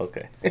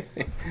Okay.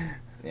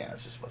 Yeah,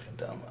 it's just fucking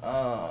dumb.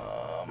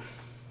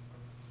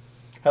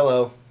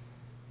 Hello.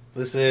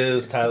 This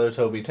is Tyler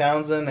Toby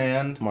Townsend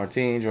and...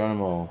 Martin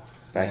Geronimo.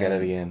 Back at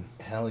it again.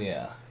 Hell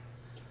yeah.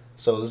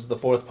 So this is the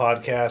 4th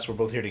podcast. We're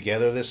both here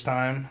together this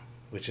time,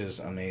 which is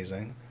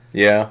amazing.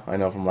 Yeah, I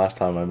know from last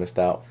time I missed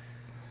out.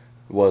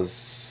 It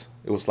was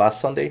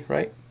last Sunday,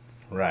 right?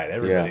 Right,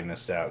 everybody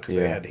missed out because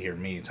they had to hear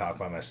me talk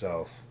by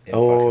myself in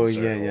Oh,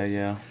 fucking yeah.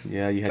 circles.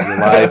 Yeah, you had your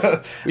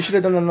live. We should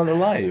have done another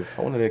live.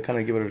 I wanted to kind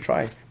of give it a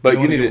try. But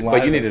you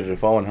needed a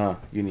phone, huh?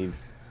 You need...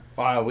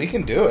 We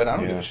can do it. I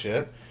don't give a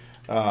shit.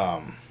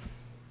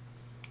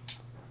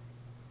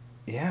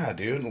 Yeah,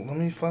 dude. Let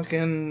me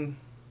fucking...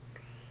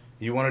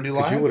 You want to do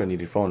live? Because you would have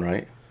needed a phone,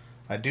 right?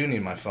 I do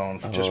need my phone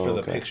just for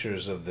the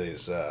pictures of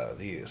these.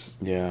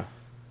 Yeah.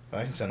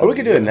 I can send Or them we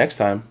could do it next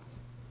time.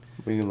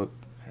 We can look...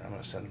 Here, I'm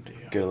going to send them to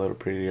you. Get a little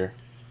prettier.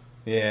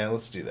 Yeah,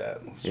 let's do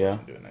that. Let's do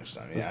it next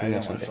time. Yeah, I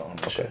got my phone.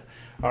 Okay. Shit.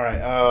 All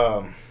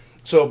right.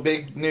 So,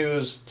 big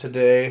news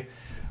today.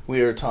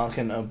 We are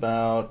talking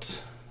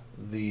about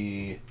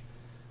the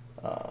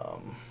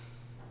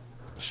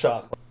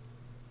Shaw.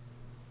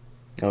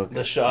 Okay.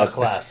 The Shaw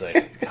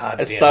Classic.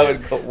 God damn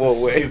it.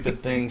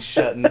 Stupid thing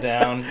shutting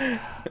down.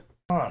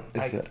 Come on.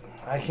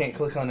 I can't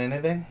click on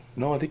anything?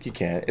 No, I think you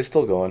can. It's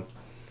still going.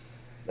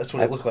 That's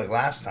what it looked like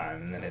last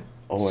time, and then it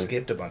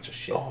skipped a bunch of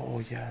shit.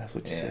 Oh, yeah, that's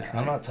what you said. Right?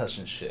 I'm not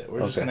touching shit. We're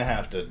just going to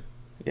have to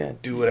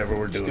do whatever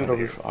we're doing. Just do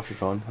it off your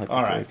phone. Like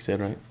all right. Like you said,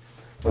 right?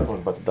 My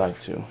phone's about to die,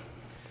 too.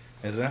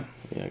 Is it?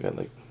 Yeah, I got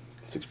like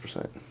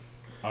 6%.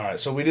 All right,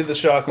 so we did the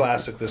Shaw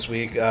Classic this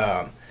week.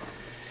 In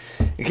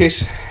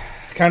case...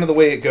 Kind of the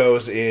way it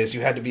goes is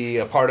you had to be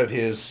a part of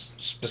his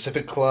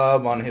specific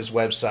club on his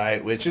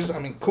website, which is,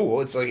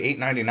 cool. It's like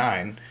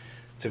 $8.99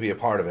 to be a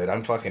part of it.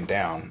 I'm fucking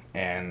down.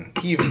 And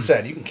he even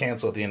said, you can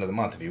cancel at the end of the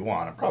month if you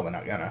want. I'm probably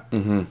not gonna.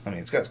 Mm-hmm.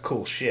 It's got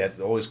cool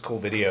shit, always cool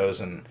videos,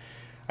 and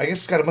I guess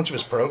it's got a bunch of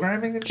his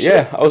programming and shit.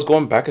 Yeah, I was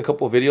going back a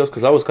couple of videos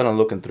because I was kind of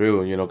looking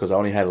through, because I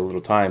only had a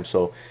little time.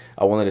 So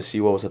I wanted to see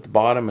what was at the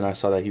bottom, and I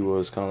saw that he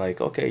was kind of like,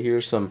 okay,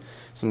 here's some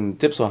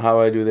tips on how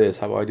I do this,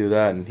 how I do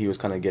that, and he was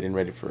kind of getting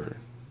ready for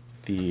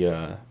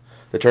the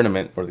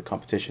tournament or the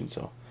competition.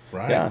 So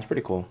yeah, it's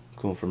pretty cool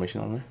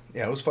information on there.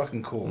 Yeah, it was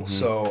fucking cool. Mm-hmm.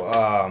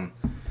 So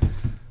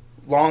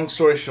long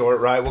story short,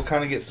 right, we'll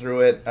kind of get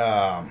through it.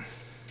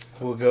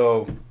 We'll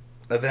go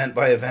event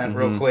by event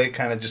real quick,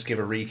 kind of just give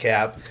a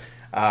recap.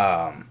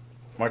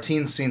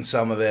 Martine's seen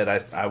some of it.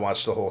 I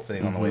watched the whole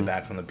thing on the way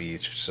back from the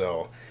beach.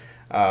 So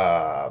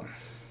the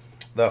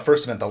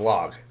first event, the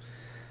log,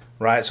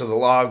 right? So the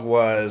log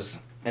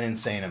was an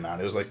insane amount.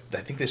 It was like,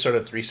 I think they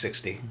started at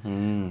 360,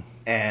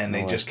 and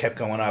they just kept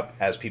going up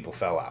as people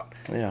fell out.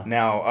 Yeah.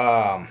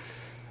 Now,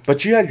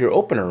 but you had your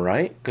opener,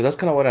 right? Because that's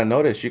kind of what I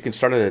noticed. You can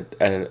start it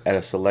at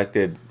a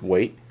selected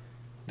weight.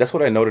 That's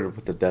what I noted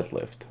with the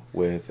deadlift.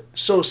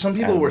 So some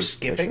people were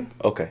skipping.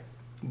 Okay.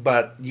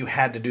 But you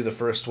had to do the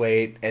first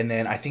weight, and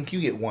then I think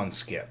you get one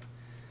skip.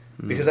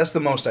 Because that's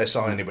the most I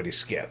saw anybody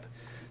skip.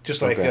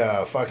 Just like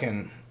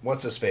fucking,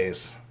 what's his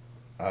face?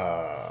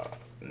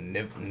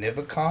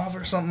 Nivikov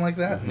or something like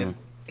that.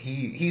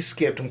 He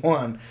skipped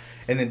one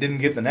and then didn't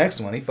get the next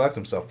one. He fucked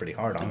himself pretty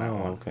hard on that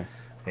one. Okay.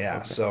 Yeah.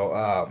 Okay.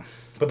 So,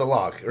 but the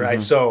log,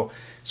 right? So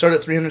started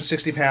at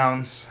 360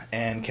 pounds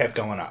and kept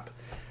going up.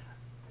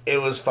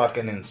 It was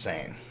fucking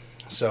insane.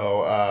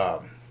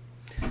 So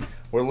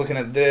we're looking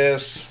at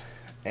this,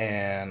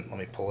 and let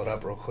me pull it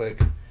up real quick.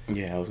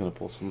 Yeah, I was gonna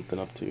pull something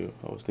up too.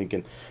 I was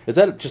thinking, is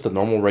that just a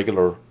normal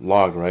regular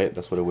log, right?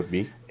 That's what it would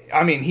be.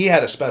 He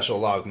had a special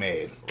log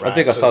made. Right? I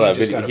think I saw that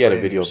video. He had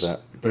a video of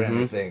that. Brand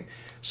new thing.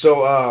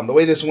 So the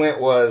way this went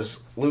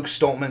was Luke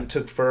Stoltman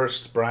took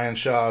first, Brian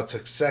Shaw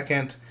took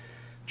second,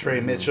 Trey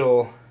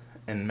Mitchell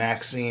and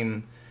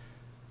Maxime,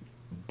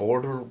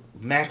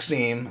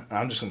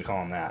 I'm just going to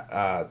call him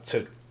that,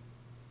 took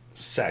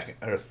second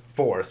or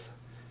fourth.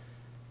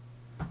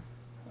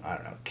 I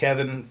don't know.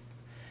 Kevin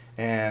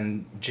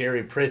and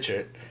Jerry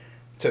Pritchett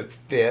took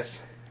fifth.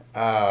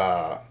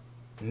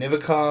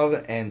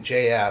 Nivikov and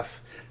JF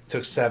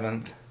took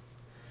 7th.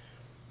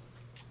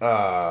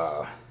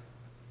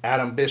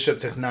 Adam Bishop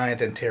took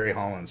 9th, and Terry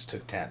Hollins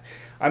took 10th.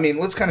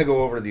 Let's kind of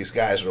go over these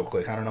guys real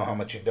quick. I don't know how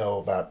much you know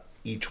about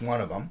each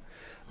one of them,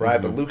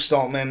 right? But Luke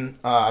Stoltman,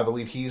 I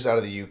believe he's out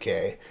of the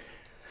UK.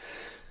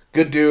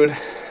 Good dude.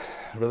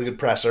 Really good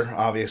presser,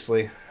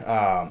 obviously.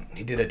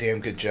 He did a damn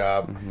good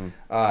job.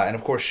 And,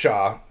 of course,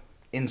 Shaw,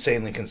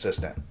 insanely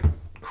consistent.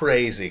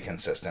 Crazy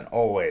consistent.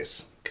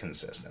 Always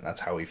consistent.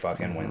 That's how he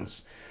fucking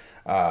wins.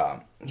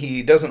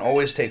 He doesn't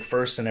always take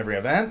first in every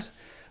event,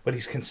 but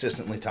he's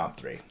consistently top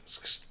 3.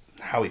 It's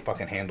how he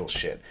fucking handles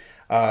shit.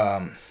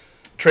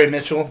 Trey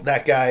Mitchell,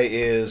 that guy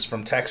is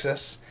from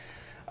Texas.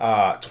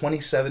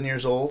 27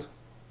 years old.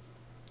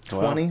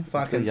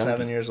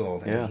 7 years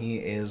old. And he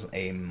is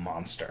a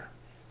monster.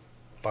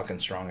 Fucking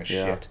strong as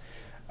shit.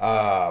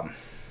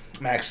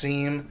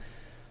 Maxime,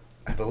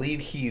 I believe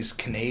he's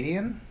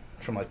Canadian,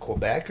 from like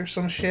Quebec or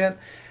some shit.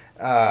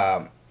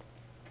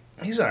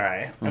 He's all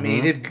right. I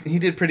mean, he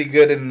did pretty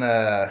good in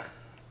the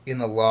in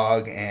the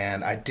log,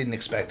 and I didn't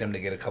expect him to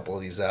get a couple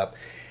of these up,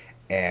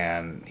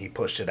 and he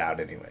pushed it out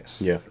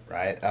anyways. Yeah.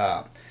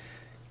 Right?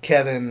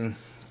 Kevin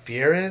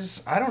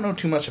Fierez, I don't know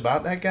too much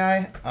about that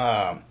guy.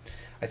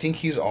 I think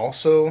he's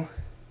also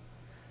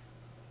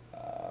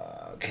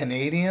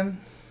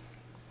Canadian,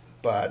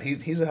 but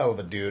he's a hell of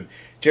a dude.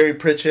 Jerry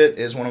Pritchett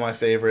is one of my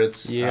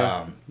favorites.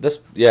 Yeah,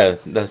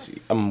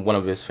 I'm one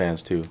of his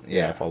fans too.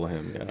 Yeah, I follow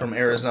him. Yeah, from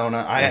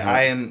Arizona.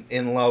 I am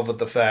in love with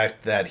the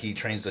fact that he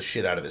trains the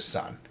shit out of his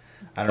son.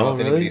 I don't know if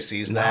anybody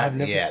sees that. I've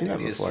never seen that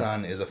before. His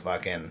son is a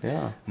fucking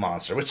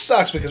monster, which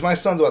sucks because my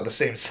son's about the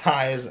same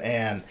size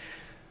and.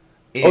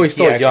 He's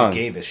still young.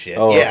 Gave his shit.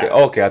 Oh, yeah.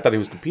 Okay. I thought he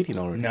was competing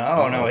already.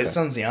 No, his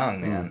son's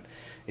young, man.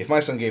 If my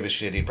son gave a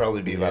shit, he'd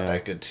probably be about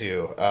that good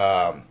too.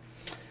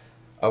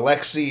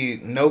 Alexei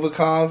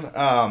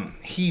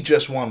Novikov, he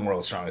just won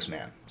World's Strongest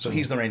Man, so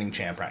he's the reigning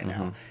champ right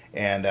now.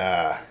 And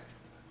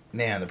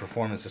man, the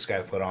performance this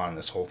guy put on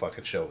this whole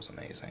fucking show was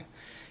amazing.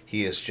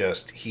 He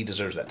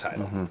deserves that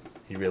title.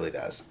 He really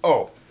does.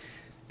 Oh,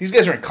 these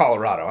guys are in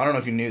Colorado. I don't know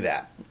if you knew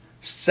that.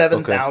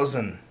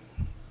 7,000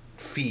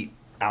 feet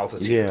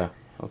altitude. Yeah.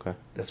 Okay.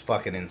 That's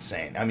fucking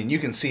insane. I mean, you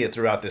can see it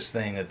throughout this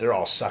thing that they're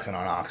all sucking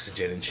on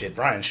oxygen and shit.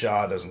 Brian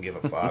Shaw doesn't give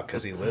a fuck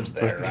because he lives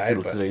there,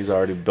 right? But he's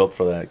already built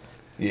for that.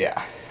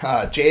 Yeah.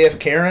 JF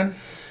Caron,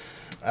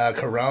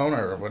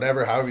 or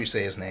whatever, however you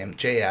say his name,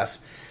 JF,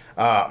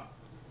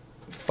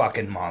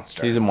 fucking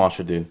monster. He's a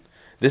monster, dude.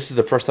 This is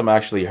the first time I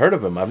actually heard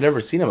of him. I've never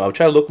seen him. I've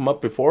tried to look him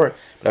up before,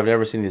 but I've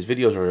never seen his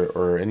videos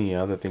or any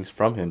other things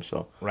from him.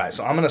 So right,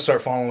 so I'm gonna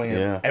start following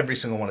every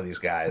single one of these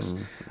guys,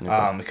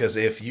 because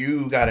if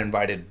you got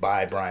invited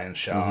by Brian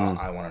Shaw,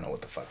 I want to know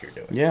what the fuck you're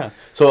doing. Yeah.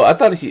 So I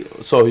thought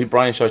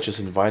Brian Shaw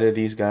just invited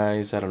these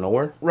guys out of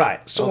nowhere.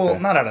 Right. So well,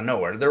 not out of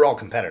nowhere. They're all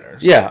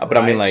competitors. Yeah, but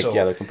right? I mean, so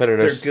the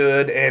competitors.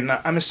 They're good, and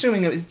I'm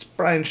assuming it's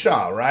Brian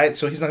Shaw, right?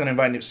 So he's not gonna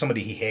invite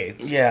somebody he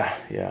hates. Yeah.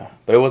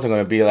 But it wasn't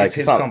gonna be like it's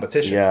his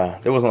competition. Yeah,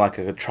 there wasn't like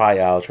a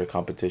tryout or a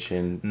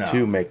competition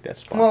to make that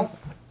spot. Well,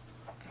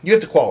 you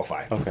have to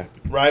qualify. Okay.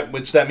 Right,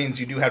 which that means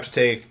you do have to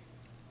take.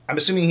 I'm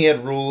assuming he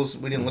had rules.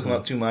 We didn't look him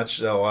up too much,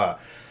 so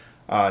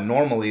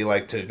normally,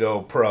 like to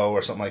go pro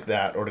or something like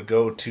that, or to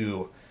go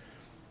to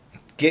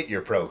get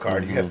your pro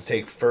card, you have to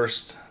take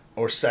first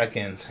or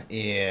second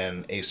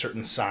in a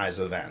certain size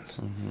event.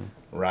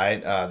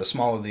 Right, the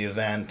smaller the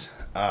event,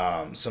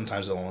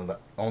 sometimes they'll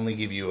only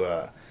give you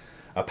a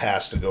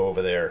pass to go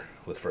over there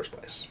with first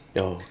place.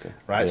 Oh, okay.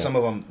 Right? Yeah. Some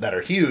of them that are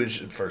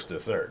huge, first to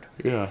third.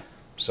 Yeah.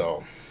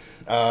 So,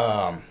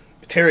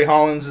 Terry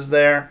Hollins is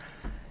there.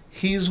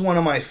 He's one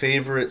of my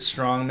favorite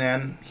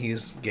strongmen.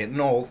 He's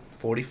getting old,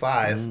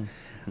 45.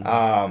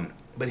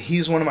 But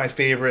he's one of my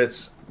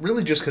favorites,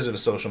 really just because of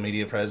his social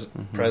media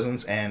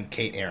presence, and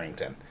Kate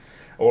Arrington.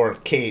 Or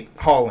Kate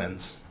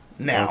Hollins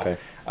now. Okay.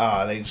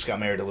 They just got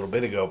married a little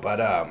bit ago,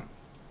 but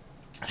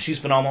she's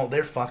phenomenal.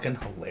 They're fucking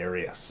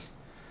hilarious.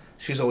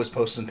 She's always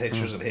posting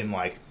pictures of him,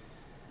 like,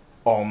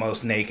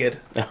 almost naked.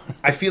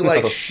 I feel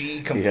like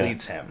she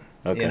completes him.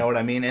 Okay. You know what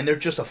I mean? And they're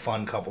just a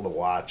fun couple to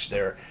watch.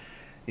 They're,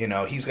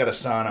 he's got a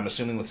son, I'm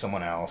assuming with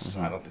someone else.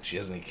 I don't think she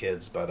has any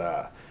kids,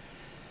 but,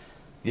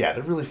 yeah,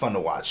 they're really fun to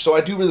watch. So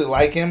I do really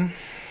like him.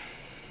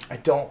 I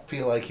don't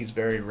feel like he's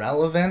very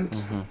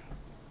relevant.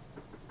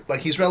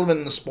 Like, he's relevant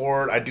in the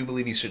sport. I do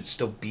believe he should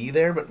still be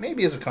there, but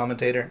maybe as a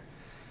commentator.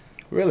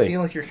 Really? I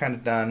feel like you're kind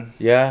of done.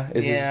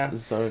 Yeah?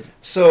 So,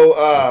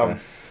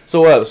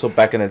 So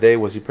back in the day,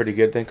 was he pretty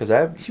good then?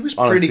 He was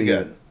pretty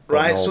good,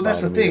 right? So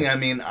that's the thing. I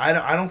mean,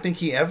 I don't think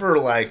he ever,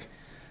 like,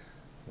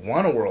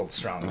 won a World's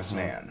Strongest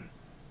Man,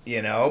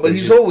 But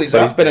he's always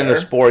up He's been there. in the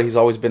sport. He's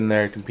always been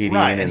there competing.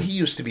 Right, and he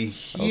used to be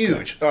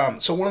huge. Okay.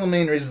 So one of the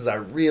main reasons I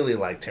really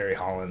like Terry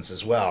Hollins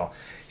as well,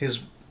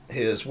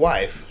 his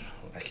wife,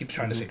 I keep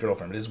trying to say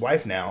girlfriend, but his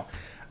wife now,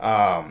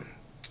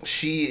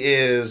 she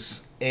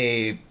is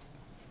a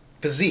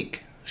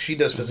physique. She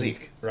does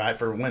physique, right,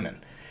 for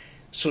women.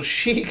 So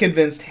she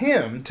convinced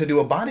him to do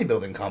a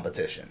bodybuilding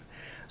competition.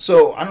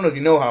 So I don't know if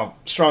you know how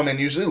strongmen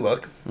usually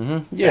look.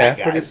 Yeah,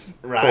 fat guys,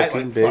 right?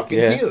 Like big,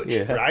 fucking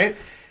huge, right?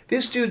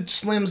 This dude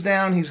slims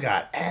down. He's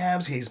got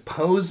abs. He's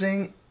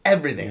posing.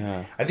 Everything.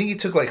 Yeah. I think he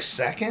took like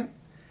second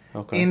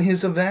in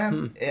his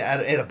event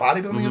at a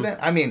bodybuilding event.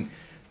 I mean,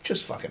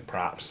 just fucking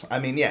props. I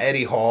mean, yeah,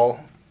 Eddie Hall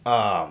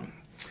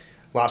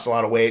lost a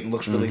lot of weight and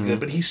looks really good,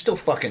 but he's still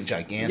fucking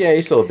gigantic. Yeah,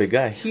 he's still a big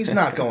guy. He's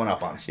not going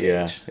up on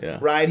stage. Yeah.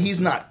 Right?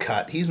 He's not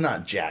cut. He's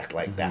not jacked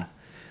like that.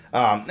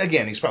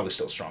 Again, he's probably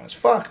still strong as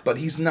fuck, but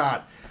he's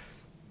not.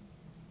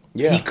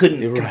 Yeah, he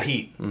couldn't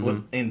compete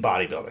in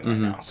bodybuilding right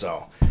now.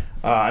 So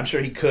I'm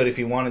sure he could if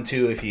he wanted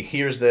to. If he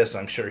hears this,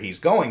 I'm sure he's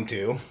going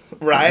to.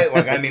 Right?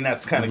 Like, I mean,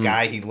 that's the kind of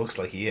guy he looks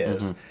like he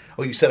is.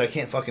 Oh, you said I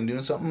can't fucking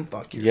do something?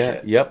 Fuck your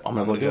shit. Yep, I'm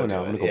going to do it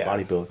now. I'm going to go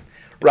bodybuild.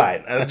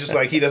 Right. Just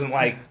like he doesn't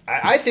like.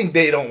 I think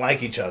they don't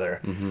like each other.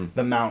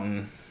 The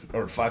Mountain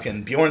or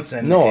fucking Bjornsson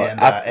and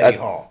Eddie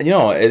Hall.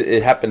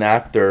 It happened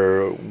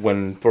after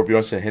when Thor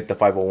Bjornsson hit the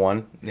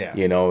 501. Yeah.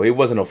 It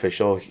wasn't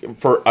official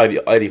for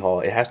Eddie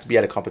Hall. It has to be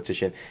at a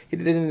competition. He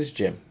did it in his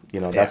gym.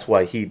 That's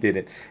why he did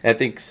it. And I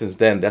think since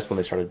then, that's when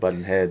they started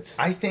butting heads.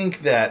 I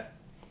think that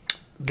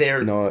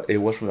they're No, it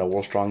was from the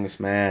World's Strongest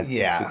Man.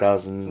 Yeah.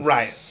 2017.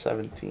 right.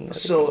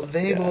 So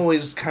they've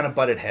always kind of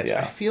butted heads.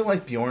 Yeah. I feel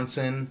like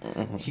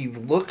Bjornsson, he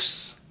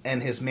looks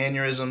and his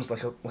mannerisms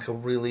like a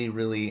really,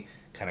 really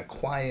kind of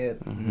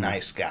quiet,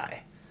 nice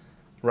guy.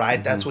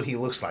 Right? That's what he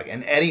looks like.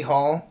 And Eddie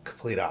Hall,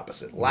 complete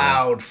opposite.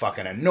 Loud,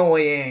 fucking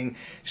annoying,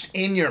 just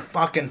in your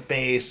fucking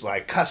face,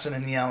 like cussing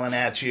and yelling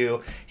at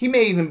you. He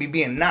may even be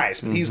being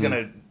nice, but he's going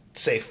to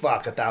say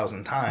fuck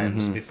 1,000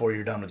 times before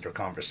you're done with your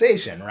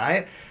conversation,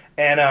 right?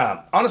 And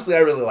honestly,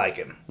 I really like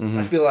him.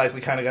 I feel like we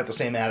kind of got the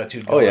same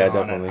attitude going on.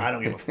 Definitely. And I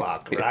don't give a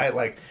fuck, right?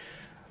 Like,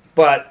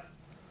 but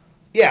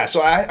yeah,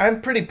 so I'm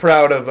pretty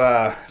proud of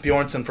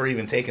Bjornsson for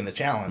even taking the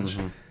challenge.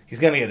 He's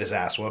going to get his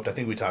ass whooped. I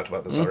think we talked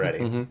about this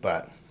already,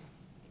 but...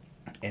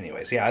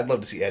 Anyways, yeah, I'd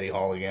love to see Eddie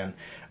Hall again.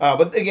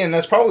 But again,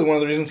 that's probably one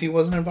of the reasons he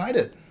wasn't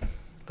invited.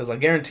 Because I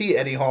guarantee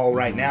Eddie Hall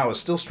right now is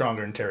still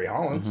stronger than Terry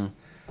Hollins.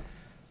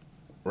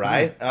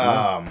 Right?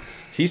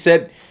 He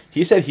said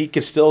he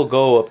could still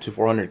go up to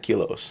 400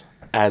 kilos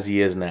as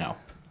he is now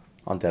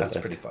on deadlift. That's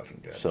pretty fucking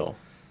good. So,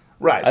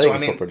 right. I think So,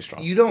 he's still pretty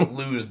strong. You don't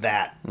lose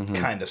that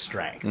kind of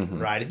strength,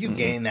 right? If you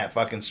gain that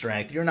fucking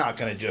strength, you're not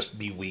going to just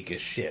be weak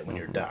as shit when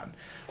you're done,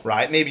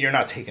 right? Maybe you're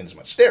not taking as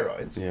much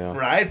steroids,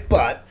 right?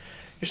 But...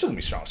 you're still going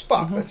to be strong as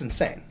fuck. That's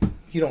insane.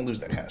 You don't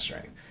lose that kind of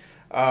strength.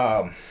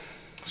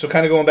 So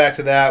kind of going back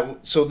to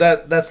that. So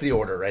that's the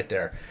order right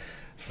there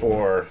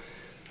for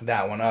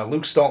that one.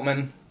 Luke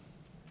Stoltman,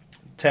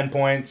 10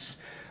 points.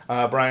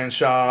 Brian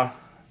Shaw,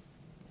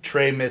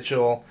 Trey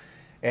Mitchell,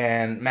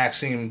 and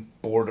Maxime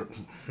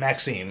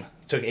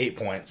took 8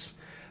 points.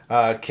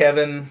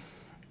 Kevin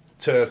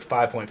took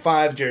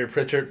 5.5. Jerry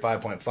Pritchard,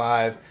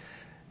 5.5.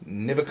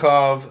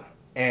 Nivikov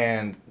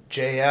and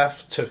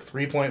JF took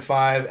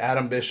 3.5.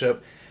 Adam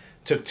Bishop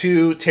took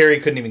 2. Terry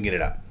couldn't even get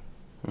it up.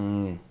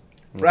 Okay.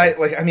 Right?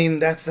 Like, I mean,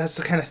 that's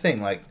the kind of thing.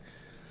 Like,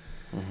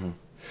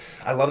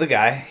 I love the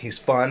guy. He's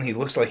fun. He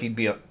looks like he'd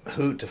be a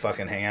hoot to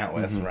fucking hang out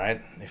with,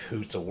 right? If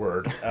hoot's a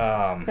word.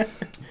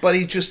 But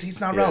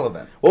he's not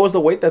relevant. What was the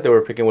weight that they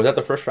were picking? Was that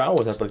the first round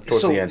or was that like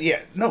towards the end?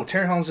 Yeah. No,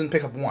 Terry Hollins didn't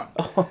pick up one.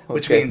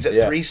 Which Okay, means at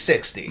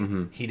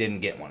 360, he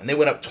didn't get one. And they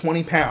went up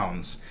 20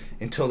 pounds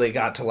until they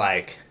got to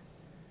like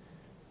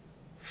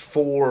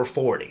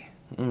 440.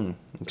 Okay.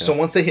 So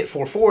once they hit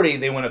 440,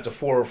 they went up to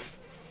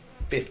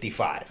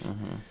 455.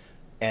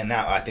 And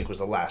that, I think, was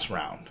the last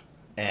round.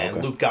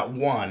 And Luke got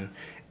 1,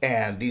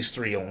 and these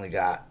three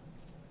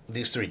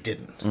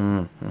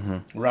didn't.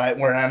 Right?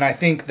 And I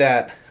think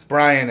that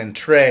Brian and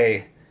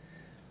Trey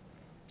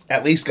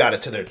at least got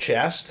it to their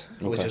chest,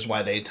 which is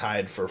why they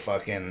tied for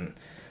fucking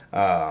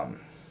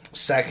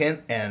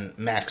second, and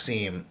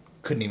Maxime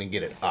couldn't even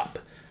get it up,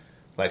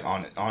 like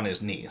on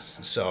his knees.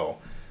 So...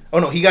 oh,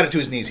 no, he got it to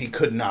his knees. He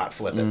could not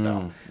flip it,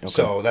 though.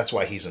 So that's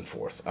why he's in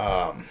 4th.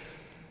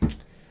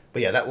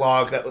 But yeah, that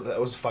log, that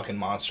was a fucking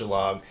monster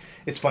log.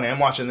 It's funny. I'm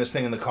watching this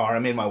thing in the car. I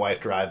made my wife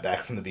drive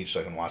back from the beach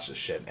so I can watch this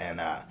shit. And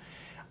I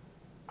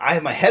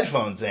have my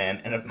headphones in,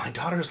 and my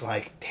daughter's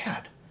like,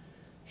 Dad,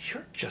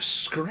 you're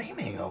just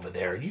screaming over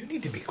there. You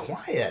need to be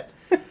quiet.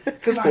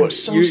 Because I'm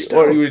so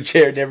stoked. Or you were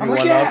cheering everyone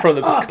like, yeah, on from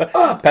the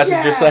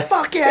passenger side.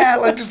 Fuck yeah.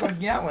 Like, just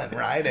like yelling,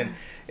 right? And...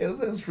 it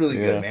was really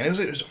good, man. It was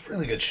a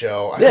really good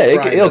show.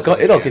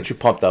 It'll get you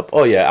pumped up.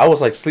 Oh, yeah. I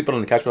was, like, sleeping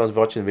on the couch when I was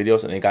watching the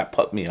videos, and it got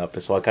pumped me up.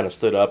 And so I kind of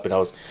stood up, and I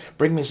was,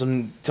 bring me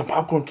some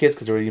popcorn, kids,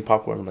 because they were eating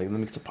popcorn. I'm like, let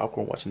me get some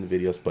popcorn watching the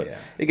videos. But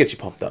it gets you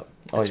pumped up.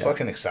 It's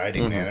fucking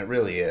exciting, man. It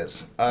really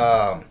is.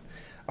 All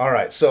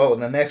right, so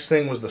the next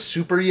thing was the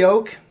super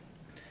yoke.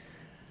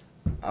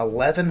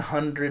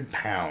 1,100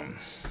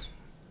 pounds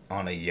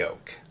on a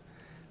yoke.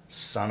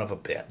 Son of a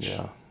bitch.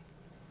 Yeah.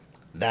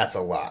 That's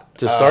a lot.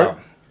 To start?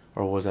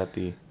 Or was that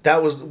the...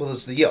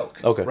 it's the yoke.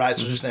 Okay. Right?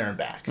 So just there and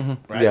back.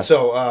 Right? Yeah.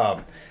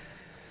 So,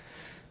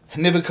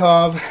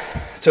 Nivikov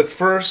took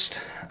first.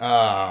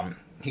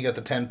 He got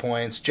the 10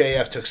 points.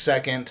 JF took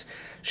second.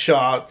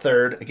 Shaw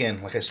third.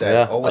 Again, like I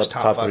said, always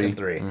top fucking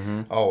three.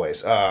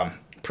 Always.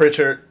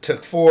 Pritchard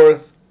took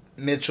 4th.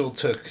 Mitchell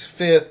took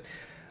 5th.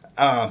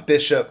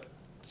 Bishop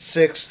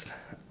 6th.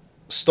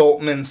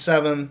 Stoltman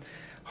 7th.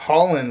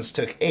 Hollins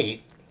took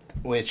 8th,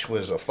 which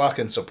was a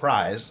fucking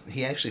surprise.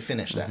 He actually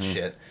finished that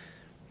shit.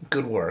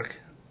 Good work,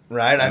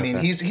 right? I mean,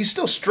 he's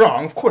still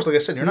strong. Of course, like I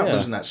said, you're not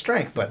losing that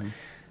strength, but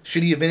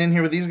should he have been in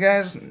here with these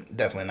guys?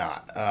 Definitely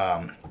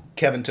not.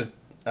 Kevin took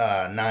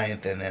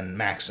 9th, and then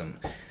Maxime.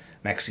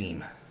 I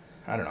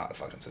don't know how to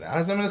fucking say that.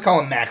 I'm going to call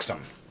him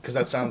Maxim, because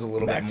that sounds a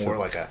little bit more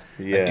like a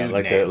dude name.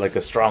 Like a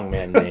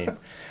strongman name.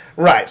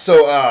 Right.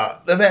 So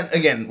the event,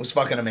 again, was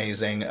fucking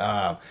amazing.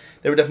 There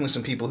were definitely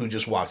some people who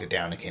just walked it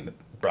down and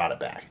brought it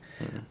back.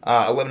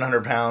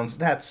 1,100 pounds,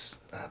 that's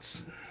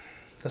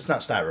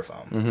not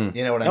styrofoam.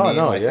 You know what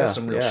I mean? That's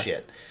some real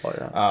shit. Oh,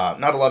 yeah.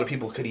 Not a lot of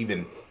people could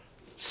even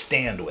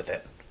stand with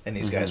it, and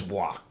these guys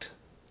walked.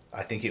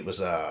 I think it was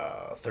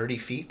 30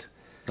 feet.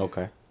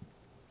 Okay.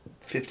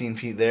 15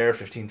 feet there,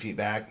 15 feet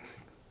back.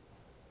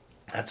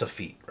 That's a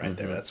feat right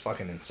there. That's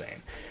fucking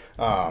insane.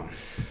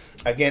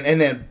 Again,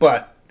 and then,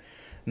 but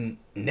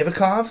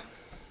Nivikov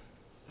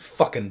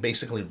fucking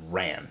basically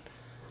ran.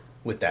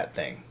 with that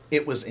thing.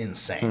 It was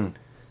insane.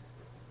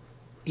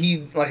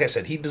 He, like I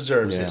said, he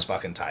deserves his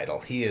fucking title.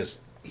 He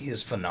is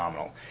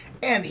phenomenal.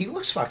 And he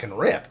looks fucking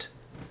ripped.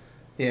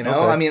 You know?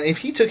 Okay. I mean, if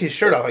he took his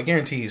shirt off, I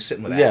guarantee he's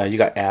sitting with abs. Yeah, you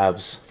got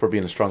abs for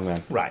being a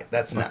strongman. Right,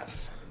 that's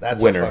nuts.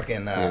 That's Winner, a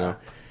fucking,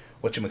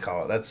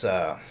 whatchamacallit. That's,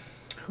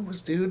 who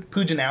was dude?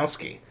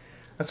 Pujanowski.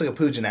 That's like a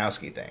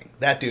Pujanowski thing.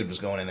 That dude was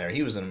going in there.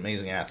 He was an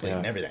amazing athlete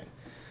and everything.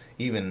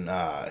 Even,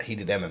 he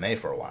did MMA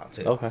for a while,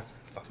 too. Okay.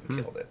 Fucking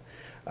killed it.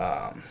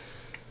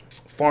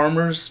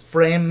 Farmer's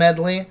frame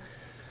medley.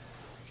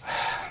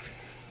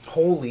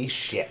 Holy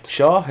shit.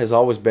 Shaw has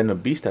always been a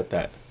beast at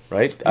that,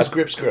 right? His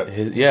grip's good.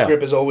 His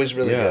grip is always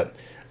really good.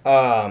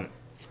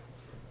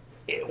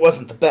 It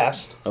wasn't the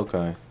best.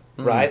 Okay.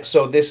 Right?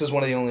 So this is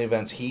one of the only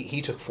events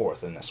he took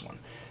fourth in this one.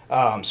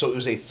 So it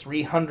was a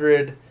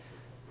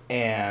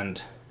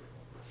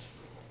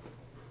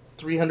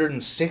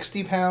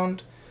 360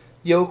 pound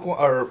yoke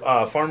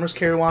or farmer's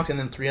carry walk, and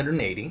then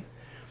 380.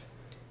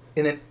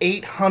 And then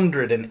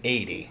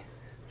 880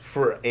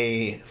 for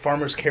a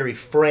farmer's carry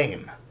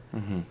frame.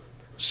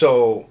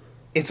 So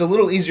it's a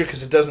little easier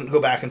because it doesn't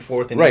go back and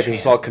forth. Right, because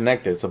it's all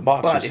connected. It's a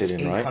box but you're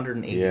sitting, right?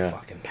 880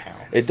 fucking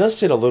pounds. It does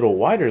sit a little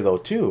wider, though,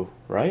 too,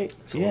 right?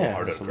 It's a little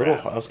harder to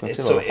grab. I was going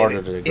to say a little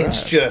harder to grab.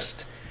 It's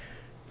just,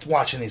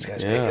 watching these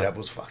guys pick it up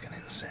was fucking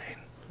insane.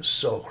 It was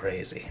so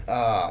crazy.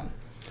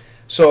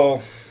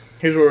 So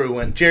here's where we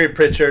went. Jerry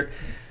Pritchett,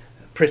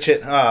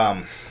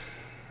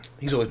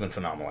 he's always been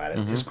phenomenal at it.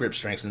 His grip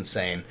strength's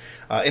insane.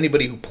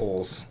 Anybody who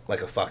pulls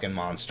like a fucking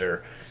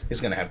monster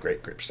is going to have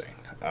great grip strength.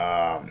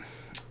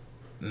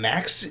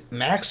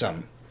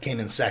 Maxim came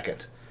in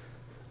second.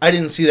 I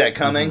didn't see that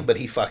coming, but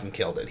he fucking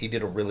killed it. He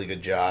did a really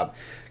good job.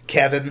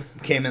 Kevin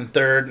came in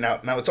third.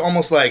 Now it's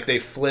almost like they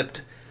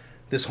flipped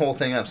this whole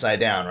thing upside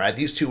down, right?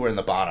 These two were in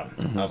the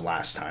bottom of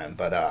last time,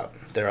 but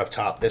they're up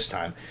top this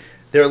time.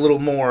 They're a little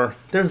thinner.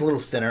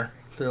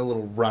 They're a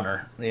little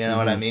runner. You know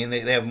what I mean?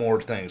 They have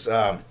more things.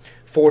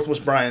 Fourth was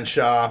Brian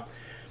Shaw.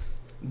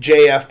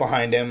 JF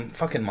behind him.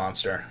 Fucking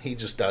monster. He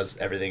just does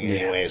everything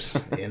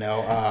anyways. You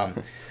know?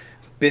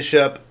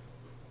 Bishop,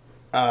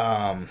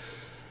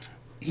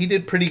 he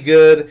did pretty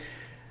good.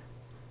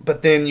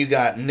 But then you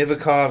got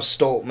Nivikov,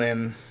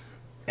 Stoltman,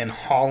 and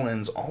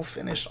Hollins all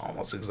finished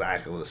almost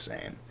exactly the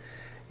same.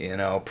 You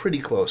know, pretty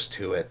close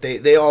to it.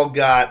 They all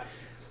got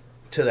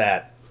to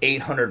that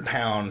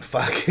 800-pound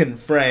fucking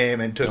frame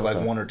and took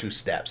like one or two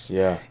steps.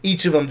 Yeah.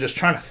 Each of them just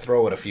trying to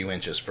throw it a few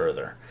inches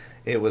further.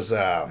 It was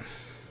kind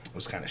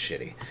of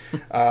shitty.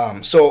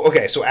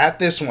 So at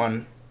this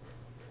one,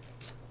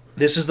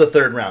 this is the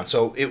third round.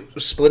 So it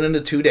was split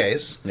into 2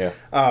 days. Yeah.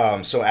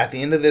 So at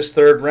the end of this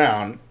third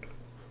round,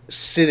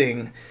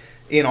 sitting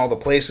in all the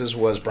places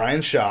was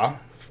Brian Shaw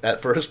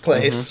at first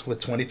place with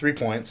 23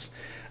 points.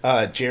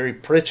 Jerry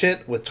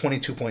Pritchett with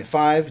 22.5.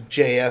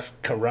 JF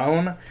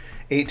Carone,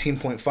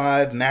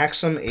 18.5.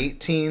 Maxim,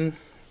 18.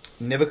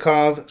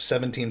 Nivikov,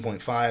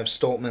 17.5.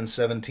 Stoltman,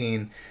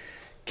 17.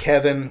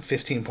 Kevin,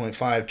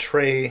 15.5.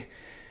 Trey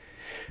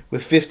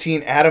with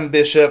 15. Adam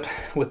Bishop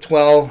with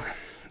 12.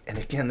 And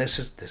again, this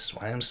is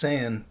why I'm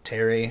saying,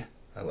 Terry,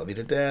 I love you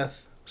to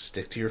death.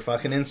 Stick to your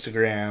fucking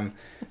Instagram.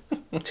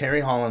 Terry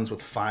Hollins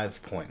with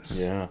 5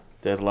 points. Yeah.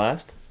 Dead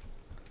last?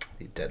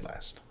 He dead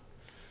last.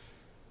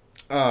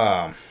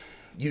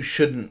 You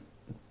shouldn't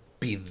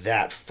be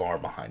that far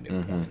behind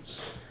in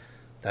points.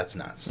 That's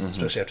nuts,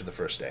 especially after the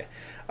first day.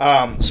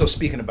 So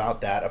speaking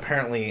about that,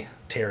 apparently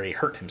Terry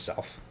hurt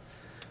himself.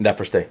 That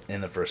first day.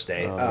 In the first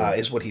day,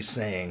 is what he's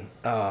saying.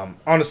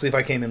 Honestly, if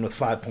I came in with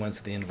 5 points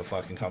at the end of a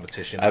fucking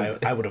competition,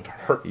 I would have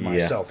hurt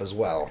myself as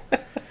well.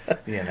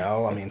 You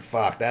know, I mean,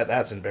 fuck,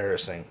 that's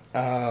embarrassing.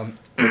 But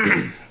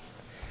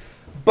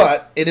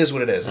it is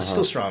what it is. It's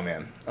still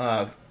Strongman.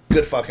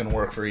 Good fucking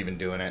work for even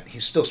doing it.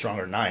 He's still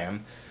stronger than I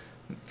am,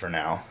 for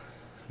now.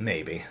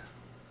 Maybe.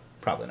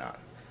 Probably not.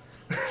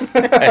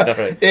 I know,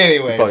 right?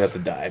 Anyways. You probably have to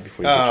die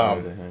before you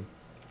get your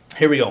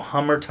Here we go.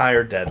 Hummer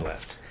tire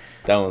deadlift.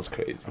 That one's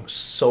crazy. I'm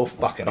so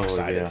fucking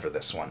excited for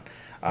this one.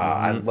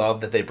 I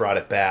love that they brought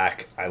it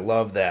back. I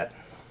love that.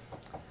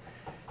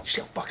 You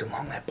see how fucking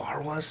long that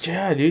bar was?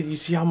 Yeah, dude. You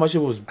see how much it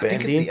was bending?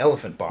 I think it's the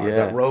elephant bar. Yeah.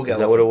 That rogue Is elephant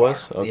that what it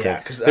was? bar. Okay. Yeah,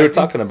 because they were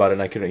talking about it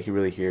and I couldn't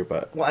really hear,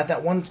 but... Well, at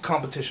that one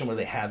competition where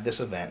they had this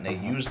event, they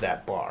used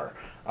that bar.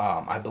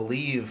 I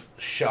believe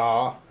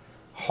Shaw,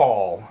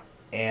 Hall,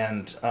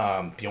 and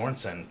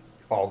Bjornsson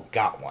all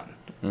got one.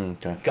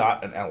 Okay.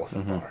 Got an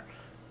elephant bar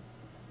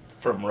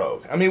from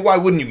Rogue. I mean, why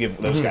wouldn't you give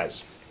those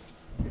guys?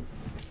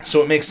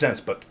 So it makes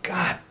sense, but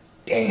god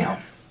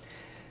damn.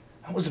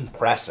 That was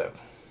impressive.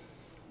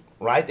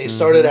 Right? They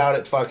started out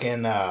at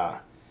fucking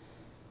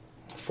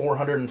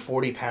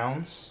 440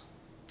 pounds.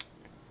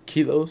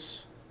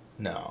 Kilos?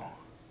 No.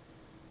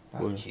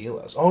 Not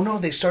kilos. Oh, no,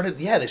 they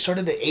started at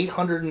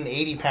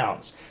 880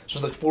 pounds. So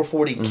it's like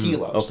 440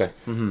 kilos. Okay.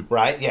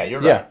 Right? Yeah,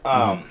 you're right.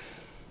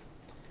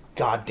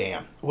 God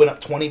damn. Went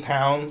up 20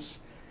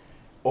 pounds.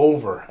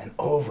 over and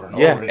over and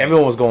Yeah, over again.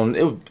 everyone was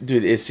going.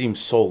 Dude, it seems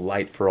so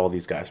light for all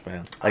these guys,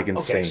 man. Like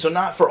insane. Okay, so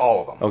not for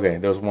all of them. Okay,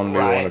 there was one,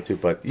 maybe one or two,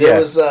 but there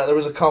was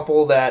a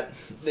couple that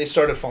they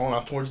started falling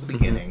off towards the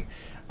beginning,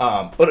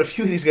 but a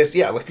few of these guys,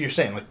 like you're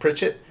saying, like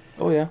Pritchett.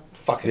 Oh yeah,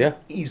 fucking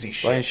easy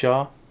shit. Brian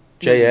Shaw,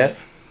 JF,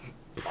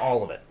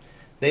 all of it.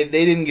 They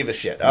didn't give a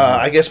shit.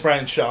 I guess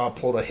Brian Shaw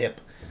pulled a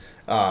hip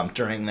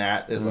during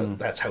that.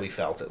 That's how he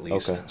felt at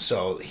least. Okay.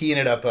 So he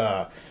ended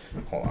up.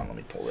 Hold on, let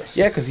me pull this.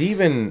 Yeah, because he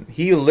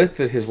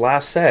lifted his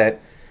last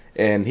set,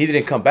 and he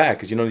didn't come back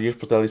because you're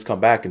supposed to at least come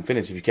back and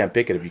finish if you can't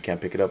pick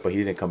it up. But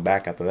he didn't come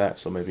back after that,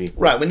 so maybe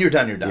right when you're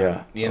done, you're done.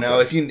 Yeah, you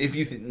know, if you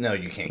no,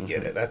 you can't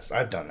get it.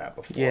 I've done that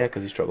before. Yeah,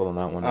 because he struggled on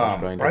that one.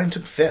 Brian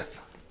took 5th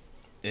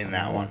in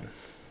that one.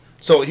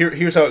 So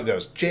here's how it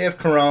goes. JF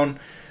Carone,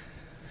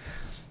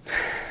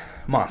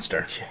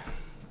 monster.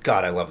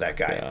 God, I love that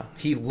guy. Yeah.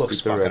 He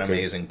looks fucking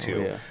amazing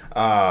too. Oh,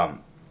 yeah.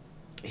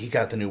 He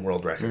got the new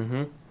world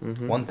record.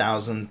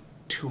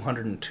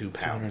 1,202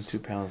 pounds. 202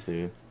 pounds,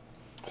 dude.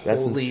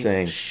 That's Holy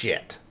insane.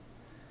 Shit.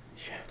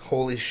 Yeah.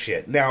 Holy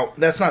shit. Now,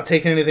 that's not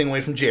taking anything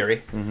away from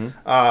Jerry.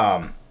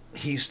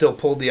 He still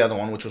pulled the other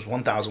one, which was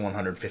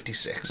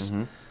 1,156.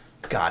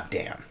 God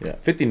damn. Yeah,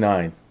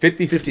 59.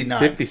 59.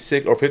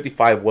 56 or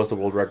 55 was the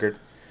world record.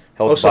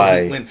 Held so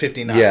by, he went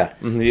 59. Yeah,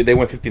 they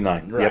went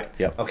 59. Right.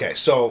 Yep. Okay,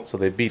 so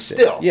they beat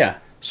still. it. Yeah.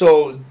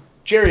 So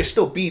Jerry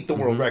still beat the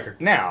world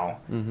record now.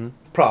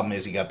 Problem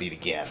is he got beat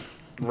again.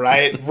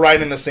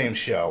 Right in the same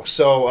show.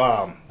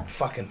 So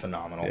fucking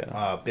phenomenal.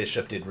 Yeah.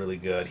 Bishop did really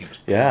good. He was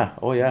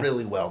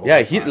really well.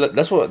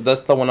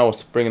 That's the one I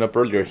was bringing up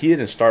earlier. He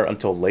didn't start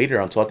until I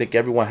think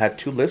everyone had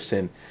 2 lifts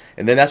in,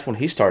 and then that's when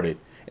he started,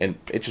 and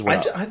it just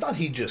went I thought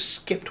he just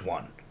skipped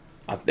one.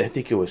 I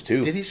think it was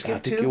 2. Did he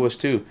skip 2? I think it was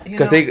 2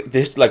 because they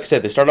like I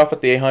said, they started off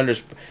at the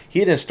 800s. He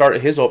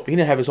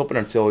didn't have his opener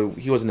until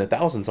he was in the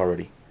thousands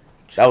already.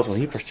 Jesus. That was when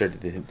he first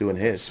started doing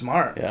his. That's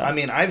smart. Yeah. I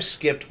mean, I've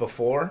skipped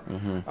before.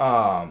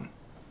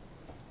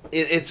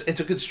 It's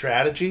a good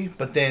strategy,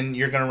 but then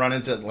you're gonna run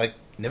into like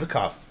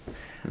Nivikov.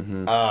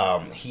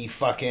 He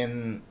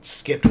fucking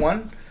skipped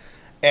one,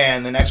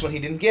 and the next one he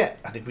didn't get.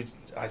 I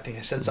think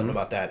I said something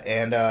about that,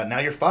 and now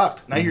you're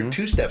fucked. Now you're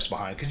 2 steps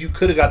behind because you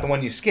could have got the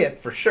one you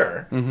skipped for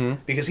sure.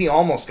 Because he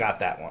almost got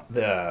that one,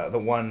 the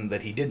one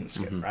that he didn't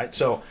skip, right?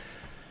 So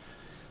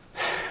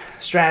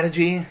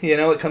strategy,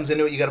 it comes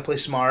into it. You got to play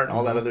smart,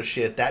 all that other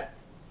shit. That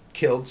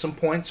killed some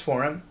points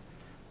for him,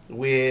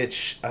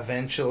 which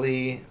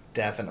eventually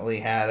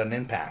definitely had an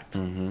impact.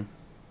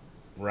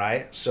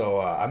 Right? So,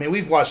 I mean,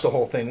 we've watched the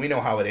whole thing. We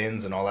know how it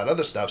ends and all that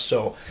other stuff.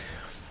 So,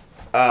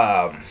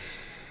 I'm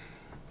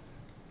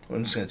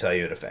just going to tell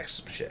you it affects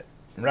some shit.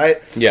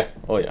 Right? Yeah.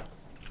 Oh, yeah.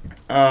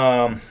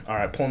 All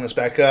right, pulling this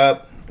back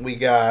up. We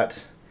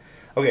got...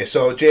 Okay,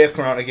 so JF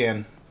Carone,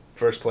 again,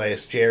 first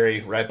place.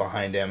 Jerry right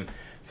behind him.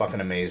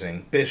 Fucking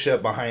amazing.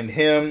 Bishop behind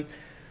him.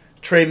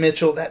 Trey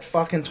Mitchell, that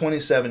fucking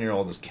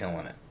 27-year-old is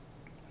killing it.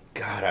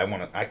 God,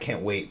 I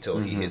can't wait till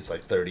he hits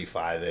like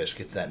 35-ish,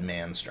 gets that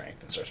man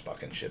strength and starts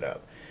fucking shit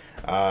up.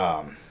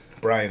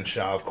 Brian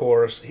Shaw, of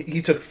course.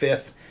 He took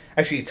 5th.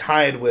 Actually, he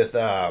tied with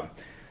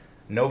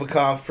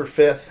Novikov for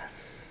 5th,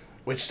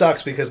 which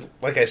sucks because,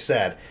 like I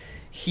said,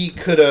 he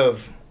could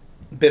have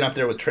been up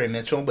there with Trey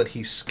Mitchell, but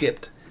he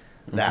skipped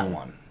that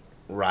one,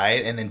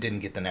 right? And then didn't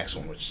get the next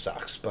one, which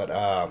sucks. But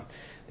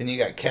then you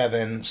got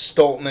Kevin,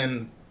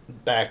 Stoltman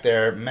back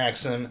there,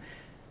 Maxim,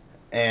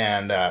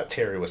 and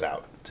Terry was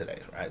out today,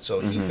 right? So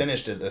he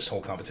finished this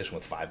whole competition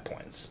with 5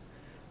 points.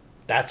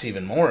 That's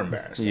even more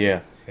embarrassing.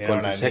 Yeah. You know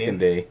what I mean? Second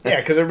day. Yeah,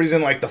 because everybody's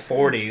in like the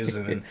 40s,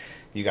 and then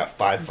you got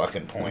 5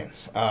 fucking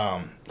points.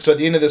 So at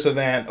the end of this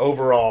event,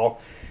 overall,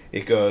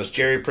 it goes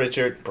Jerry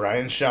Pritchard,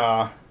 Brian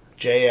Shaw,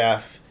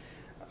 JF.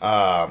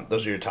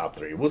 Those are your top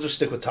 3. We'll just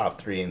stick with top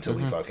 3 until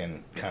we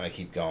fucking kind of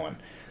keep going.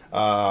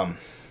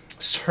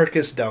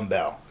 Circus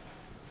Dumbbell.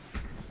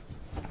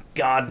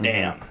 God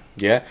damn.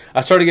 Yeah,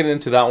 I started getting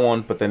into that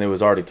one, but then it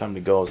was already time to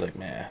go. I was like,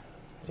 man,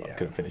 so I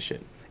couldn't finish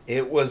it.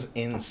 It was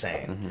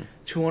insane.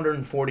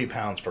 240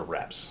 pounds for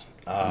reps.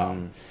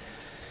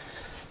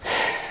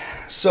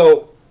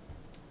 So,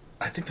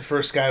 I think the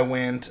first guy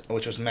went,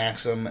 which was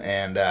Maxim,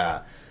 and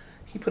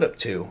he put up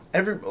 2.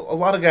 A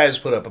lot of guys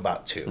put up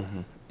about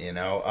 2,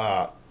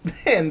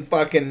 and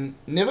fucking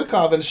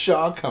Nivikov and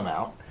Shaw come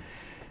out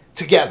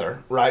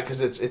together, right?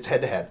 Because it's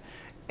head to head.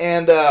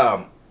 And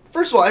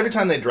first of all, every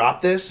time they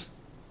drop this,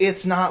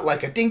 it's not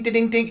like a ding,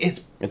 ding, ding. It's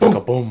like a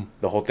boom.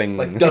 The whole thing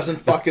like doesn't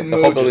fucking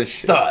move.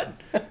 Just thud.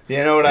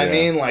 You know what I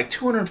mean? Like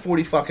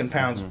 240 fucking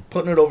pounds,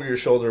 putting it over your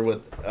shoulder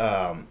with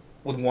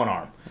one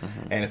arm.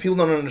 And if people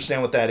don't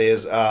understand what that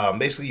is,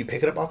 basically you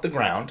pick it up off the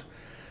ground,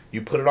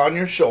 you put it on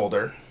your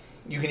shoulder.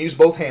 You can use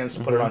both hands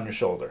to put it on your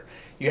shoulder.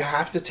 You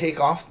have to take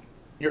off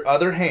your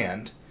other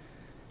hand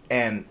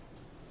and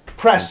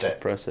press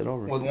it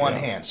over with one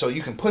hand. So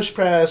you can push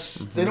press.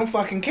 They don't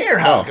fucking care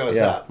how it goes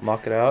up.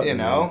 Mock it out. You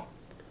know?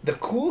 The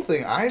cool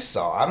thing I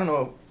saw, I don't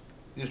know,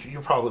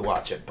 you'll probably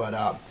watch it,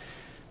 but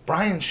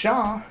Brian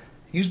Shaw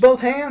used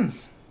both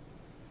hands.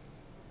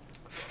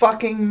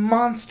 Fucking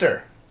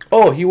monster.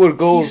 Oh, he would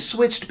go. He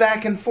switched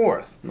back and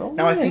forth. No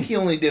now I way. think he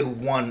only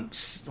did one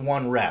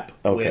rep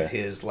Okay. with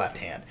his left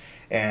hand,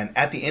 and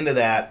at the end of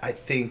that, I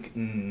think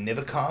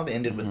Nivikov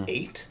ended with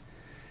 8,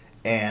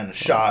 and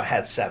Shaw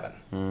had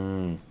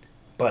 7.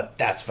 But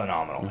that's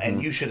phenomenal,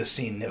 and you should have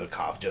seen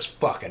Nivikov just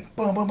fucking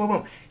boom, boom, boom,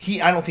 boom.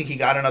 I don't think he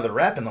got another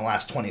rep in the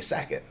last 20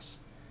 seconds.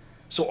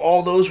 So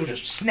all those were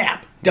just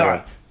snap, done,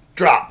 Yeah.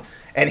 drop,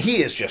 and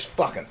he is just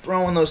fucking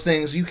throwing those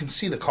things. You can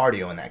see the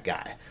cardio in that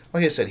guy.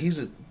 Like I said, he's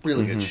in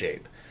really good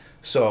shape.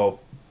 So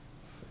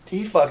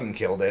he fucking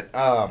killed it.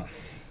 Yeah,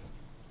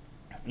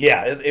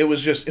 it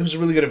was a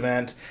really good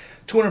event.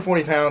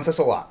 240 pounds, that's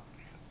a lot.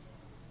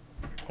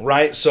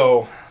 Right?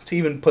 So to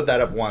even put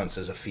that up once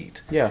is a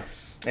feat. Yeah.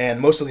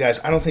 And most of the guys,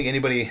 I don't think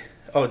anybody...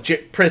 Oh,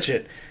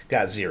 Pritchett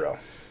got 0.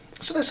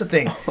 So that's the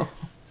thing.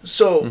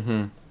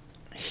 So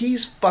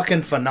he's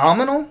fucking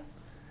phenomenal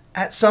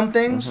at some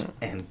things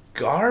and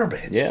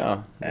garbage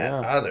at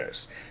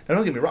others. Now,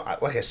 don't get me wrong.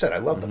 Like I said, I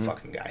love the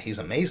fucking guy. He's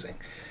amazing.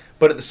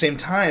 But at the same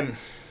time,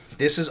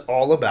 this is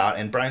all about,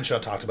 and Brian Shaw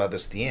talked about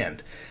this at the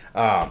end,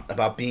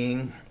 about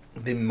being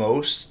the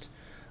most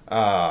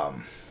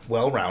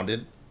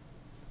well-rounded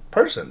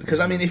person. Because,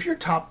 I mean, if you're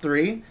top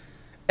 3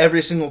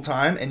 every single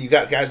time, and you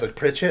got guys like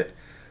Pritchett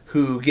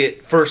who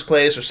get first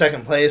place or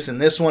second place in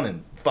this one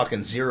and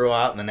fucking 0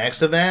 out in the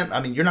next event,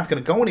 I mean, you're not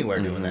going to go anywhere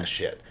doing that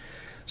shit.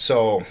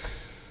 So,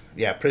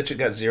 yeah, Pritchett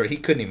got 0. He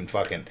couldn't even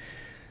fucking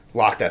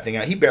lock that thing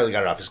out. He barely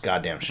got it off his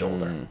goddamn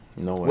shoulder.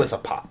 No way. With a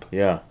pop.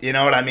 Yeah. You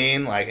know what I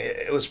mean? Like,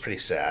 it was pretty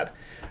sad.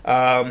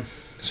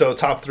 So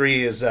top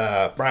 3 is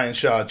Brian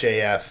Shaw,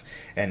 JF,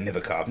 and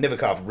Nivikov.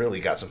 Nivikov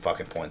really got some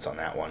fucking points on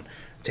that one,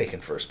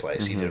 taking first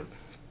place. He did a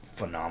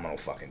phenomenal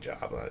fucking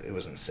job. It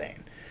was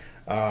insane.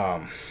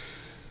 So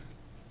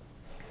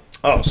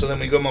then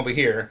we go over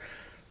here.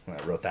 I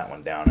wrote that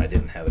one down. I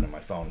didn't have it on my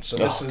phone. So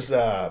this is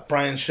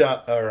Brian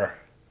Shaw.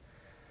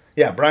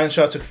 Brian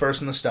Shaw took first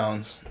in the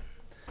stones.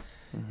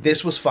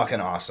 This was fucking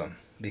awesome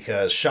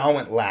because Shaw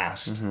went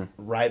last,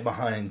 right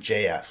behind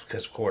JF.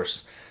 Because of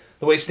course,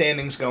 the way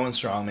standings go in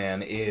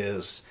Strongman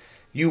is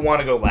you want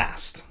to go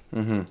last.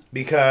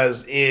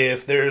 Because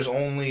if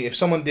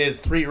someone did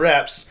 3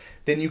 reps,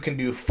 then you can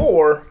do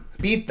 4,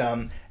 beat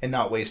them, and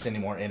not waste any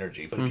more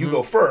energy. But if you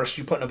go first,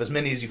 you're putting up as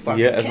many as you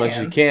fucking can. Yeah, as much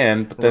as you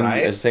can, but then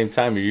right? at the same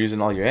time, you're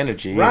using all your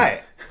energy.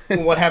 Right.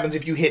 Well, what happens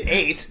if you hit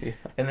 8,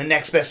 and the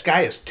next best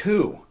guy is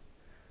 2?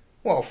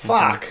 Well,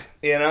 fuck.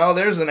 You know,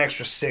 there's an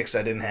extra 6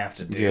 I didn't have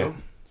to do. Yeah.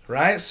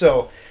 Right?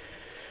 So,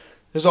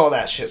 there's all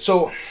that shit.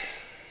 So,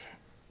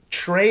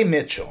 Trey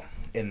Mitchell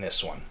in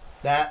this one,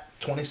 that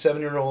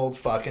 27-year-old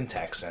fucking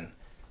Texan,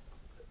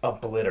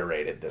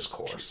 obliterated this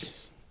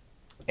course.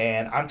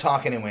 And I'm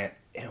talking, it went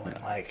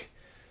like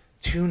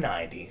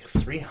 290,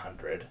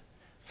 300,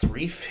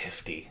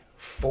 350,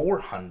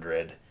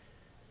 400,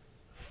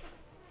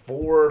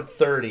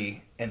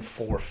 430, and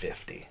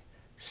 450.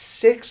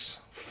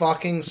 6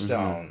 fucking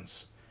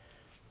stones.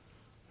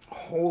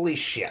 Holy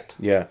shit.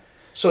 Yeah.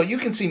 So you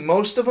can see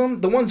most of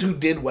them, the ones who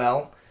did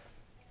well,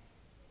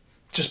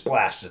 just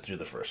blasted through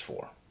the first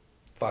 4.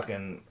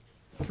 Fucking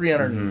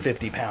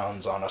 350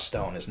 pounds on a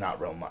stone is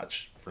not real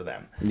much for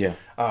them. Yeah.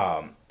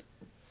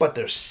 But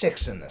there's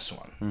 6 in this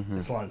one.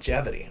 It's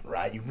longevity,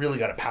 right? You really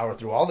got to power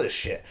through all this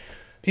shit.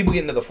 People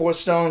get into the 4th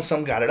stone.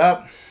 Some got it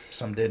up.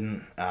 Some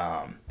didn't.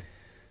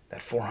 That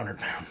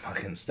 400-pound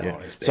fucking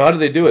stone is big. So how do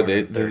they do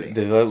it?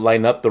 They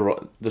line up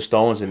the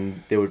stones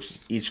and they would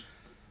just each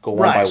go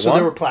one by one? Right, so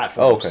there were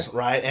platforms, oh, okay.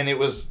 right? And there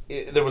was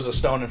a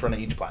stone in front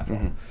of each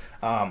platform.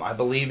 I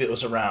believe it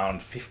was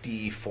around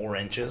 54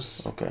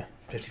 inches. Okay.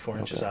 54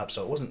 inches up,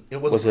 so it wasn't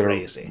was it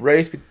crazy. A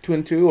race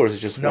between 2, or is it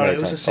just No, one at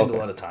it was a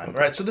single at a time.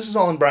 Right, so this is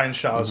all in Brian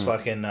Shaw's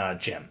fucking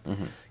gym.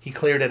 He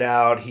cleared it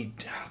out.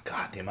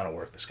 God, the amount of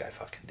work this guy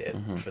fucking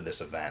did for this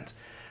event.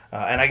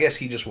 And I guess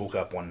he just woke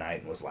up one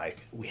night and was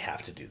like, "We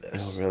have to do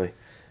this." Oh, really?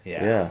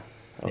 Yeah. Yeah.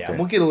 Okay. Yeah,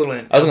 we'll get a little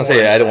in. I was gonna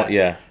say I don't want.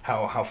 Yeah.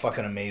 How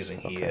fucking amazing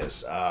he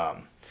is.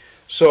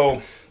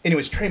 So,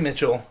 anyways, Trey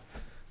Mitchell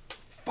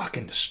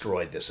fucking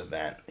destroyed this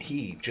event.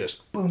 He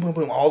just boom, boom,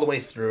 boom all the way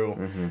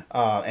through,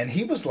 and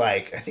he was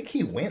like, I think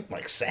he went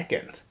like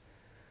second.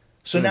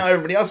 So now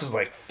everybody else is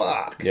like,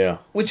 fuck. Yeah.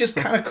 Which is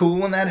kind of cool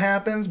when that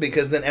happens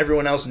because then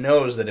everyone else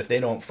knows that if they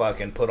don't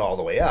fucking put all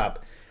the way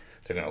up,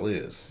 they're gonna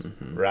lose,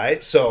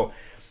 right? So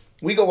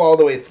we go all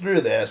the way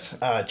through this.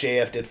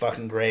 JF did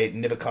fucking great.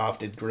 Nivikov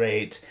did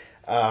great.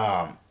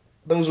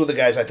 Those were the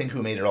guys I think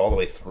who made it all the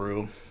way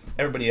through.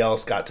 Everybody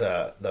else got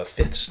to the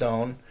 5th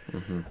stone,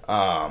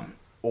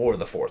 or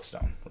the 4th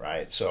stone,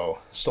 right? So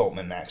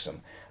Stoltman,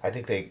 Maxim, I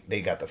think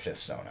they got the 5th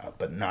stone out,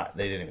 but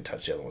they didn't even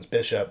touch the other ones.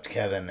 Bishop,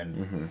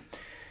 Kevin,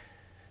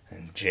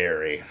 and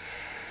Jerry.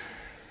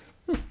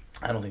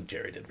 I don't think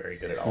Jerry did very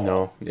good at all.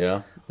 No.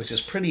 Yeah. Which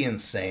is pretty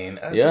insane.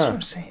 That's Yeah. what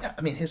I'm saying.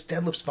 I mean, his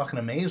deadlift's fucking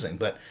amazing,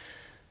 but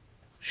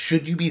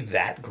should you be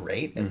that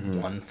great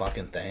in one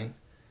fucking thing?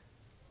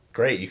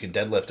 Great, you can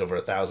deadlift over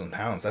 1,000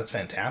 pounds. That's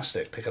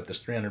fantastic. Pick up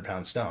this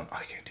 300-pound stone. Oh,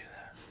 I can't do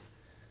that.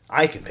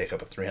 I can pick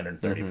up a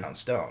 330-pound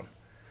stone.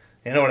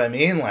 You know what I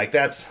mean? Like,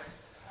 that's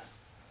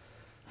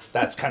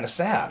That's kind of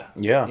sad.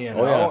 Yeah. You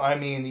Oh, know, yeah. I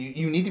mean,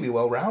 you need to be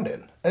well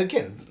rounded.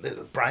 Again,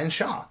 Brian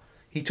Shaw,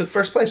 he took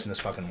first place in this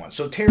fucking one.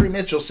 So Terry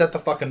Mitchell set the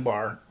fucking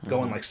bar,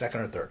 going like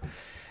second or third,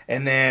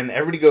 and then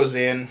everybody goes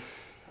in.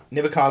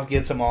 Nivikov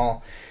gets them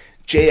all.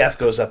 JF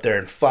goes up there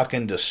and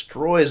fucking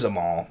destroys them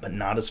all, but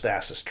not as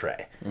fast as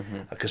Trey.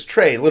 Because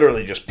Trey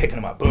literally just picking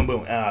them up. Boom,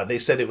 boom. They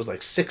said it was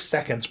like 6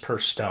 seconds per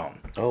stone.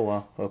 Oh,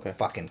 wow. Okay.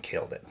 Fucking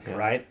killed it,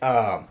 right?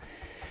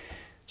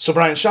 So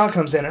Brian Shaw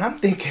comes in, and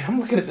I'm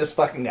looking at this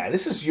fucking guy.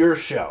 This is your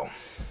show.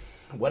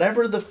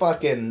 Whatever the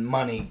fucking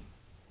money.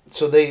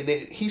 So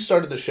he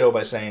started the show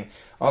by saying,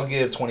 I'll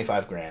give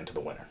 25 grand to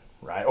the winner,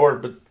 right? Or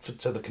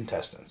to the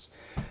contestants.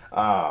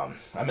 I'm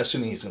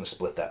assuming he's going to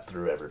split that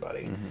through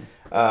everybody.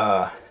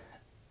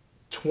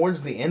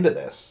 Towards the end of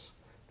this,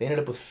 they ended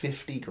up with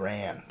 50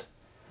 grand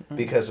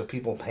because of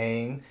people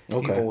paying,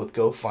 people with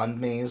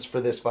GoFundMes for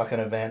this fucking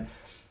event.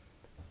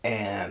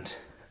 And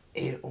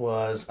it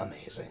was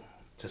amazing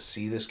to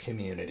see this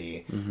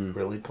community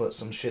really put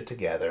some shit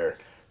together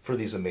for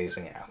these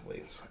amazing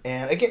athletes.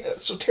 And again,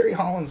 so Terry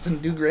Hollins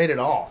didn't do great at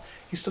all.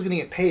 He's still going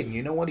to get paid, and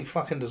you know what? He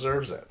fucking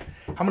deserves it.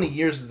 How many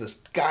years has this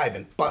guy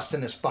been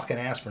busting his fucking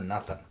ass for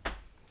nothing?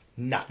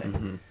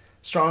 Nothing.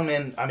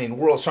 Strongman, I mean,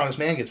 world's strongest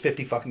man gets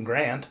 50 fucking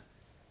grand.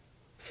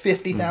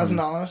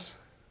 $50,000?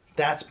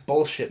 That's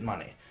bullshit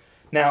money.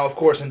 Now, of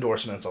course,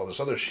 endorsements, all this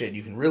other shit,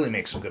 you can really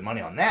make some good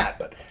money on that,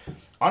 but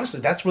honestly,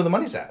 that's where the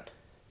money's at.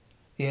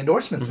 The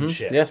endorsements and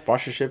shit. Yeah,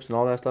 sponsorships and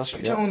all that stuff. So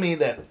you're telling me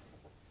that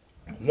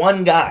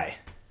one guy,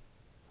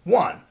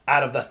 one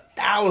out of the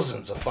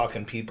thousands of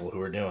fucking people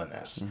who are doing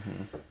this,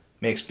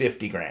 makes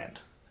 50 grand,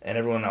 and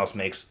everyone else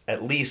makes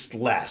at least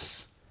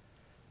less.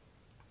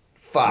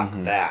 Fuck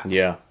that.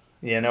 Yeah.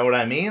 You know what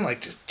I mean?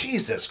 Like, just,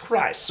 Jesus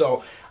Christ.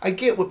 So I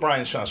get what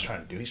Brian Shaw's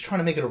trying to do. He's trying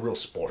to make it a real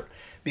sport.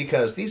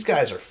 Because these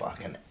guys are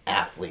fucking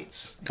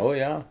athletes. Oh,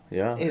 yeah.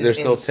 Yeah. It There is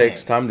still insane.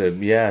 takes time to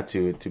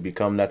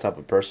become that type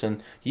of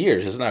person.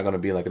 Years. It's not going to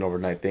be like an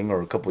overnight thing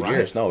or a couple Right.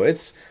 years. No,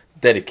 it's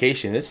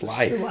dedication. It's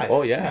life. Your life.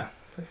 Oh, yeah.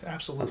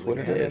 Absolutely, That's what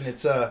man. it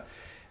is. And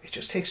it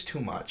just takes too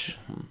much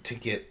to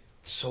get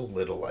so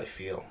little, I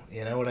feel.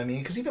 You know what I mean?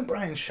 Because even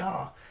Brian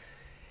Shaw,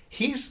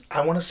 he's,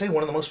 I want to say,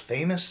 one of the most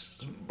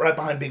famous, right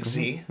behind Big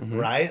Z,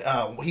 right?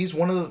 He's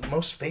one of the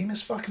most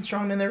famous fucking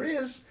strongmen there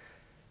is.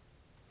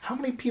 How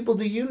many people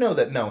do you know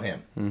that know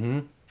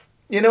him?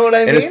 You know what I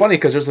mean? And it's funny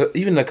because there's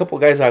even a couple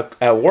guys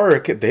at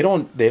work. They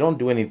don't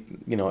do any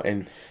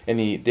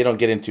they don't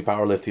get into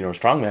powerlifting or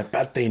strongman,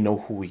 but they know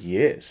who he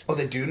is. Oh,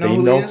 they do know. They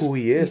who know he is? who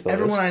he is. Though.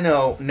 Everyone I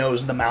know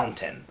knows the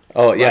Mountain.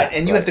 Oh yeah, right?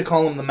 And you have to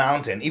call him the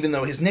Mountain, even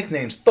though his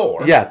nickname's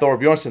Thor. Yeah, Thor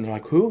Bjornsson. They're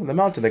like, who? The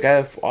Mountain, the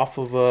guy off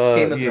of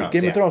Game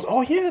of Thrones.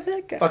 Oh yeah,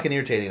 that guy. Fucking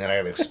irritating that I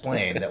gotta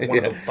explain that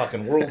one of the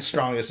fucking world's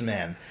strongest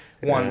men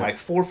won like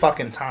 4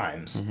 fucking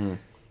times.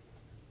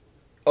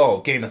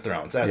 Oh, Game of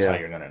Thrones. That's how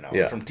you're gonna know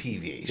it from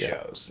TV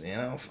shows. You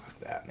know, fuck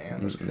that,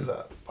 man. This guy's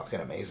a fucking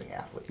amazing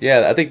athlete.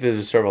 Yeah, I think they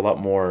deserve a lot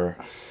more.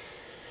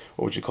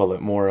 What would you call it?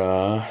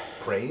 More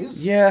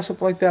praise? Yeah,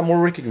 something like that. More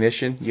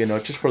recognition. You know,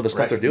 just for the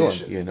stuff they're doing.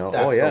 You know,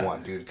 that's the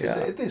one, dude.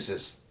 Because this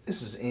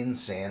is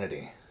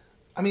insanity.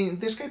 I mean,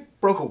 this guy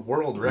broke a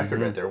world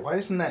record right there. Why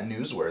isn't that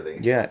newsworthy?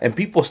 Yeah, and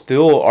people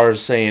still are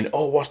saying,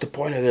 "Oh, what's the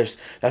point of this?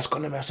 That's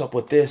gonna mess up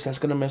with this. That's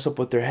gonna mess up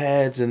with their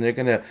heads, and they're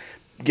gonna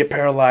get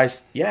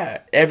paralyzed." Yeah,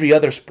 every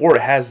other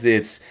sport has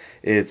its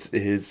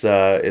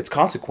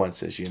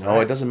consequences. You know,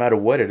 Right. It doesn't matter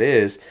what it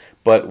is.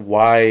 But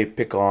why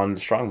pick on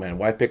the strongman?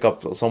 Why pick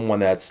up someone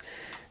that's?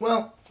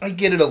 Well, I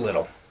get it a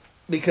little,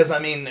 because I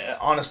mean,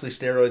 honestly,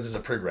 steroids is a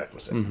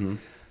prerequisite.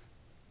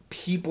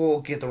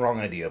 People get the wrong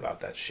idea about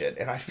that shit,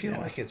 and I feel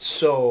like it's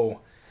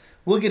so.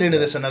 We'll get into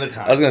this another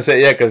time. I was gonna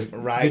say because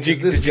Right, did you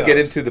 'cause this get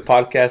goes- into the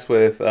podcast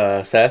with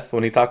Seth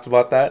when he talks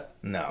about that?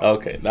 No.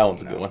 Okay, that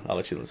one's a good one. I'll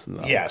let you listen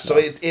to that. Yeah, one. so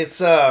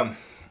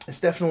it's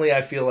definitely,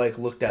 I feel like,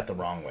 looked at the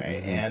wrong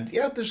way. And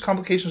yeah, there's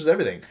complications with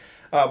everything.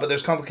 But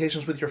there's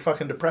complications with your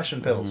fucking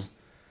depression pills,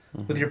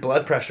 with your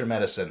blood pressure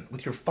medicine,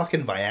 with your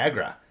fucking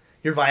Viagra.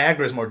 Your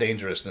Viagra is more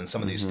dangerous than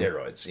some of these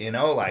steroids, you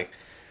know? Like,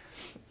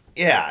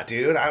 yeah,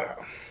 dude.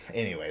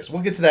 Anyways,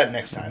 we'll get to that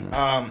next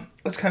time.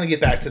 Let's kind of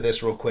get back to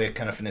this real quick,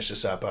 kind of finish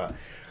this up.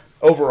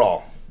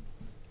 Overall,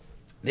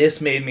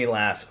 this made me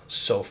laugh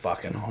so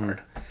fucking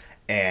hard.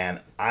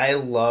 And I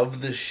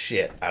love the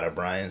shit out of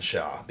Brian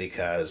Shaw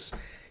because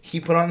he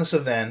put on this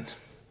event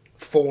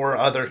for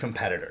other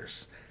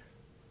competitors.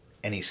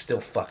 And he still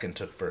fucking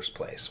took first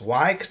place.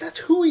 Why? Because that's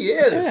who he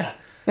is.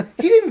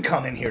 He didn't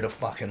come in here to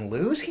fucking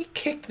lose. He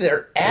kicked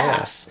their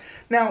ass.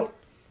 Now,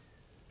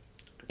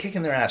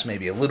 kicking their ass may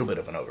be a little bit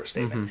of an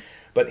overstatement.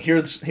 But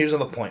here's how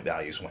the point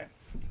values went.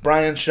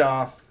 Brian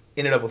Shaw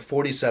ended up with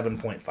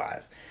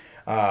 47.5.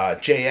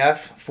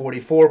 JF,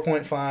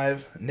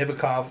 44.5.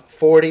 Nivikov,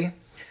 40.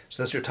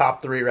 So that's your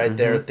top three right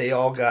there. They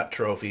all got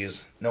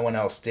trophies. No one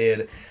else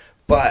did.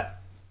 But,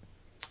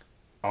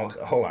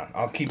 hold on.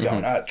 I'll keep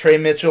going. Trey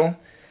Mitchell,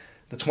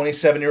 the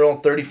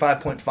 27-year-old,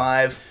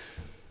 35.5.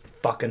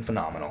 Fucking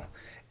phenomenal.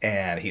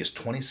 and he's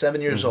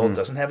 27 years old,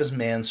 doesn't have his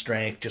man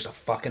strength, just a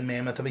fucking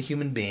mammoth of a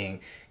human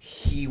being.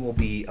 He will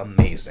be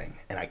amazing,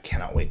 and I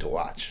cannot wait to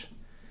watch.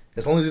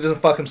 As long as he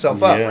doesn't fuck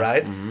himself up,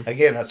 right?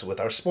 Again, that's with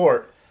our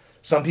sport.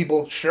 Some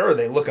people, sure,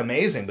 they look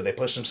amazing, but they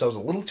push themselves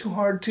a little too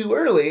hard too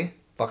early,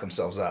 fuck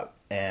themselves up,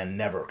 and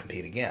never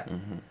compete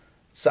again.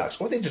 It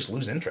sucks. Or they just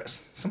lose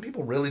interest. Some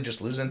people really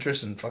just lose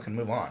interest and fucking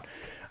move on.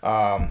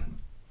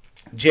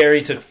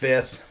 Jerry took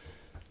 5th.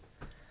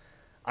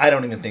 I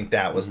don't even think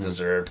that was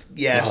deserved.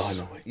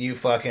 Yes, you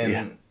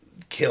fucking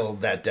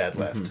killed that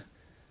deadlift.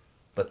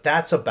 But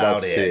that's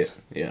about it.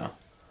 Yeah.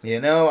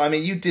 You know, I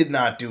mean, you did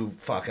not do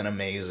fucking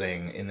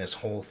amazing in this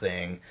whole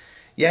thing.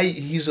 Yeah,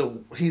 he's a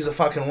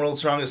fucking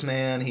world's strongest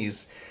man. I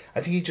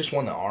think he just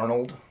won the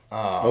Arnold.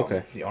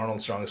 The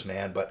Arnold strongest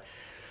man, but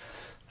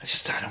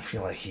I don't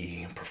feel like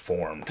he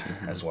performed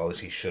as well as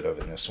he should have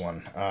in this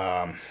one.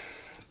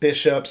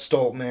 Bishop,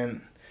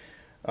 Stoltman,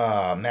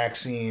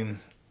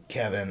 Maxime,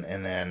 Kevin,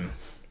 and then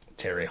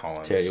Terry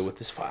Hollins. Terry with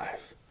his 5.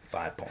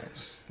 5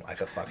 points.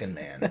 Like a fucking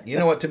man. You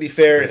know what? To be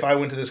fair, if I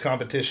went to this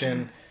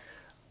competition,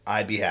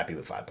 I'd be happy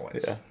with 5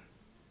 points. Yeah.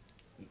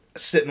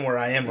 Sitting where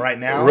I am right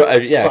now.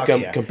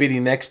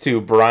 Competing next to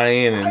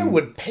Brian. And... I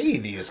would pay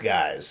these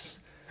guys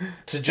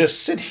to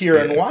just sit here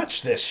and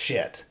watch this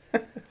shit.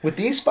 With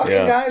these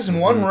fucking guys in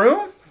one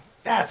room?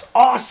 That's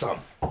awesome.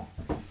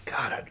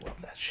 God, I'd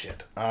love that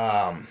shit.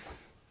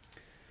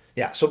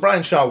 So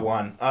Brian Shaw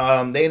won.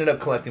 They ended up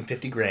collecting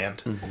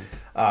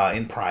 $50,000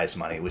 in prize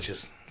money, which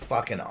is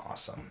fucking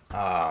awesome.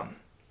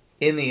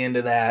 In the end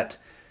of that,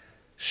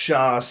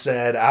 Shaw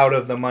said out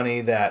of the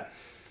money that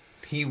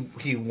he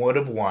would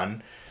have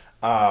won,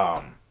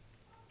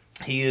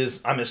 he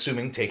is, I'm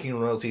assuming, taking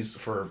royalties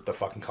for the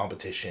fucking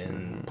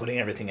competition, putting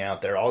everything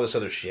out there, all this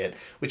other shit,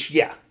 which,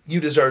 you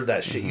deserve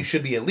that shit. You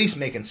should be at least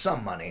making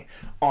some money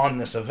on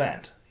this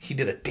event. He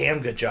did a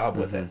damn good job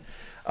with it.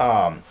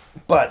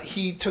 But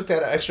he took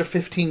that extra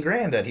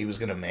 $15,000 that he was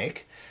going to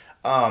make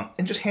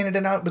and just handed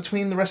it out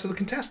between the rest of the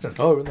contestants.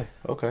 Oh, really?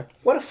 Okay.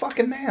 What a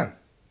fucking man.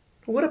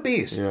 What a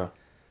beast. Yeah.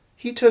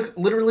 He took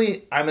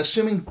literally, I'm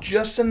assuming,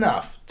 just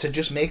enough to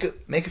just make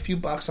a few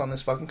bucks on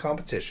this fucking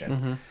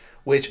competition,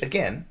 which,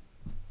 again,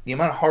 the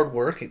amount of hard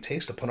work it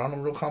takes to put on a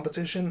real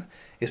competition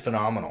is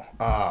phenomenal.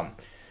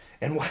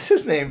 And what's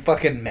his name?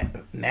 Fucking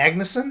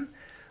Magnuson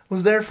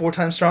was there,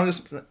 four-time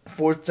strongest,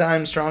 world's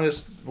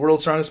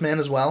strongest man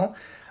as well.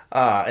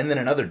 And then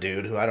another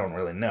dude who I don't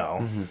really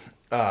know.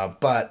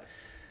 But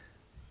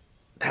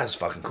that was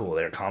fucking cool.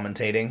 They were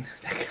commentating.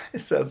 That guy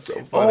sounds so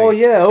funny. Oh,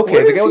 yeah, okay.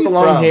 Where the guy with the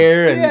long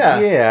hair.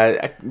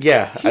 And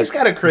yeah. He's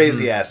got a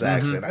crazy-ass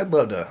accent. I'd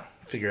love to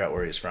figure out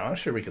where he's from. I'm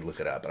sure we could look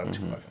it up, but I'm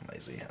too fucking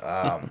lazy.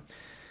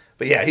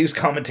 But yeah, he was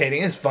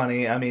commentating. It's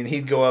funny. I mean,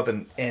 he'd go up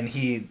and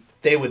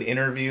they would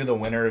interview the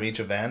winner of each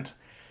event.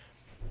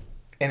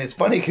 And it's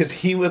funny because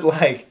he would,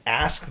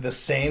 ask the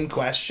same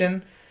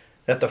question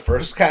that the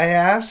first guy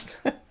asked,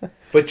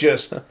 but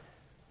just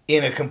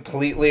in a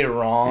completely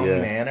wrong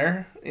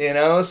manner, you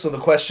know? So the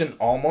question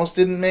almost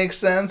didn't make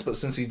sense, but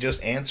since he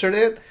just answered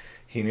it,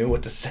 he knew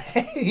what to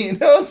say, you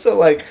know? So,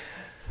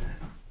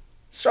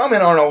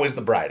 strongmen aren't always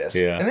the brightest.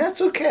 Yeah. And that's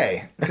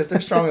okay, because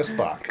they're strong as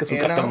fuck. Because we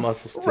got the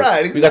muscles, too.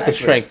 Right, exactly. We got the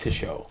strength to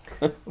show.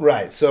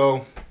 Right,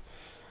 so...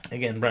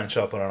 Again, Brent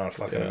Shaw put on a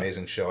fucking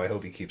amazing show. I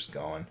hope he keeps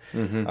going.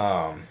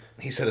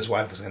 He said his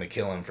wife was going to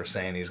kill him for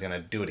saying he's going to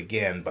do it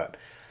again, but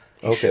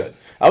he should.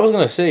 I was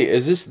going to say,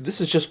 this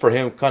is just for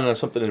him, kind of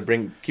something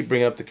to keep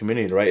bringing up the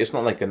community, right? It's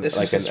not like this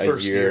is his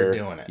first year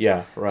doing it.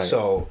 Yeah, right.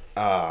 So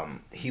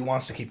he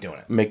wants to keep doing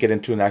it. Make it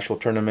into an actual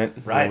tournament.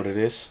 Right. Is that what it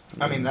is?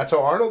 I mean, that's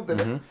how Arnold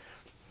did it.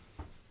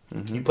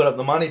 You put up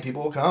the money,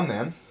 people will come,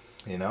 man.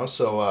 You know,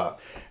 so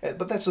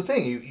but that's the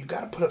thing. You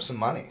got to put up some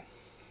money.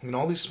 I mean,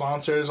 all these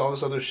sponsors, all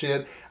this other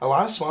shit. A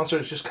lot of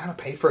sponsors just kind of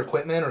pay for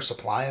equipment or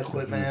supply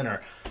equipment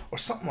or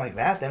something like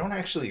that. They don't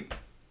actually...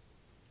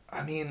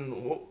 I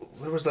mean,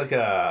 there was a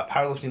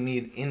powerlifting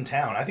meet in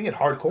town. I think at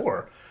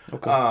Hardcore,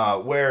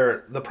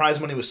 where the prize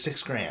money was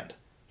 $6,000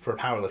 for a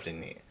powerlifting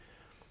meet.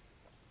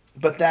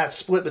 But that's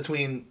split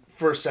between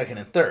first, second,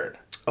 and third.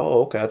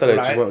 Oh, okay. I thought it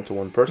just went to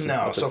one person.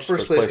 No, so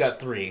first place got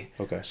 3.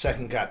 Okay.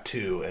 Second got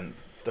 2, and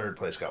third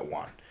place got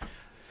 1.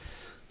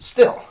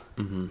 Still,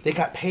 they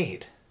got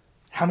paid.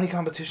 How many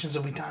competitions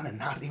have we done and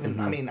not even...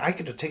 I mean, I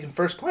could have taken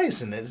first place,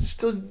 and it's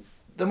still...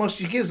 The most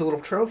you get is a little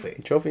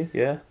trophy. Trophy,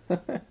 yeah.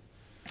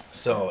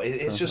 So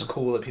it's just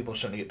cool that people are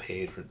starting to get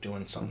paid for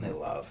doing something they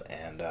love,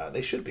 and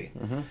they should be.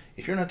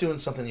 If you're not doing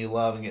something you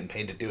love and getting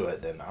paid to do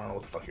it, then I don't know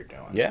what the fuck you're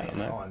doing. Yeah, you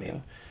know? I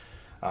mean...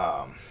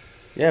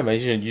 Yeah, man,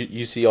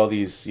 you see all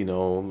these,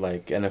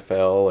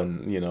 NFL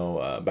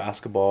and,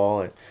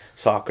 basketball and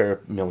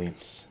soccer,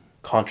 millions.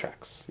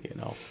 Contracts,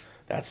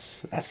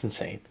 That's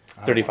insane.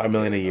 $35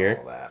 million a year.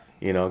 All that.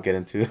 Get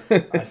into...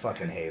 I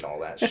fucking hate all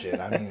that shit.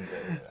 I mean,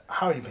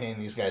 how are you paying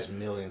these guys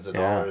millions of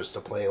dollars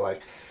to play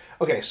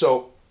Okay,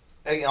 so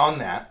on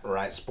that,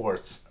 right,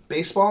 sports,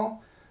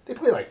 baseball, they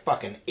play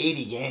fucking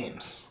 80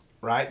 games,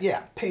 right?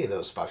 Yeah, pay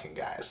those fucking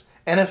guys.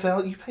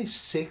 NFL, you play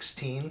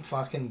 16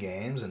 fucking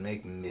games and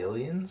make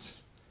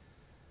millions?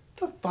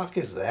 The fuck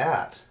is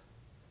that?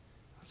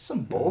 That's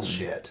some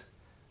bullshit.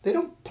 They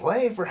don't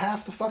play for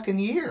half the fucking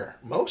year.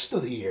 Most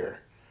of the year.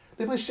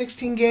 They play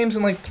 16 games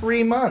in like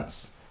 3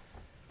 months.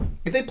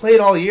 If they played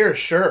all year,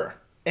 sure.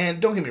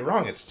 And don't get me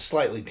wrong, it's a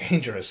slightly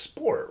dangerous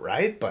sport,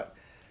 right? But,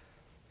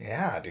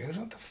 yeah, dude,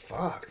 what the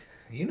fuck?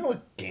 You know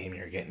what game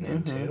you're getting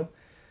into.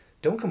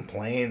 Don't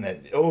complain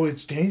that, oh,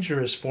 it's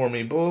dangerous for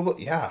me, blah, blah,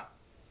 blah. Yeah,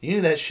 you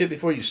knew that shit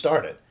before you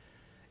started.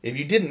 If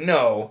you didn't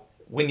know,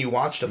 when you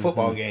watched a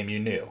football game, you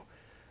knew.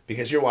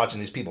 Because you're watching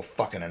these people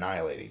fucking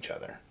annihilate each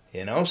other,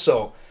 you know?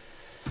 So,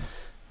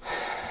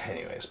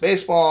 anyways,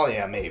 baseball,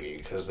 yeah, maybe,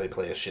 because they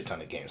play a shit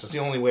ton of games. That's the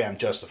only way I'm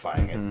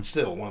justifying it. It's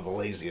still one of the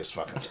laziest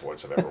fucking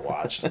sports I've ever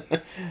watched.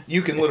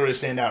 You can literally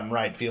stand out in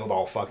right field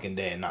all fucking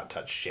day and not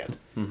touch shit.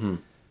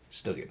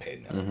 Still get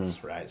paid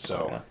millions, right?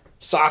 So,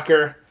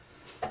 soccer,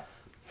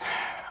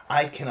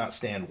 I cannot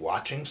stand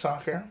watching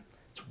soccer.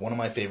 It's one of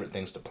my favorite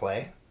things to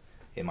play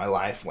in my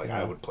life. Like,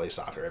 I would play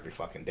soccer every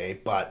fucking day,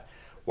 but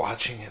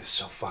watching it is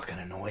so fucking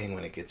annoying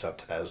when it gets up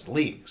to those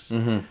leagues,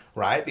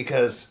 right?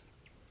 Because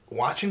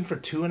watching for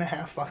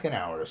 2.5 fucking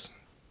hours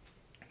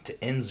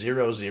to end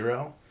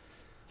 0-0,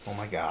 oh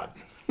my God.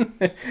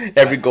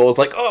 Every goal is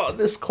like, oh,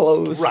 this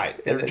close.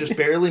 Right. They're just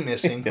barely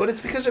missing, but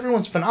it's because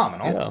everyone's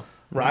phenomenal,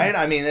 right?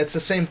 I mean, it's the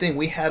same thing.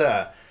 We had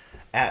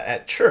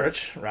at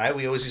church, right?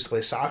 We always used to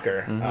play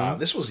soccer.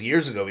 This was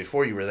years ago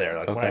before you were there,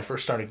 like when I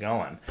first started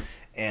going.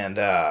 And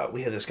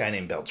we had this guy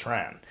named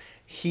Beltran.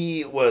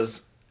 He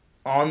was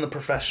on the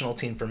professional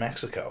team for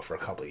Mexico for a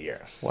couple of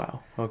years.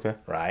 Wow. Okay.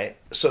 Right?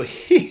 So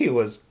he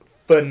was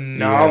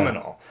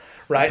phenomenal,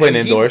 right? Playing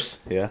indoors.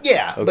 Yeah.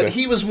 Yeah, Okay. but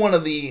he was one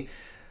of the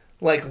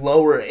like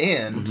lower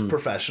end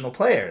professional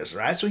players,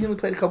 right? So he only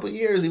played a couple of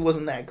years. He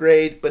wasn't that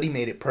great, but he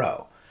made it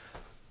pro.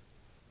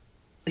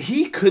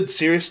 He could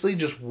seriously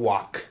just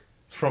walk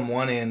from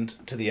one end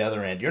to the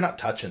other end. You're not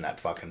touching that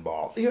fucking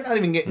ball. You're not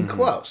even getting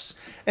close.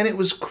 And it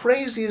was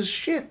crazy as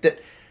shit that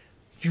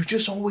you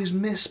just always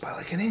miss by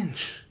like an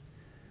inch.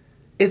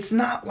 It's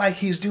not like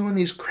he's doing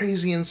these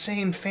crazy,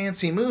 insane,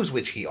 fancy moves,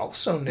 which he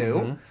also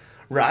knew,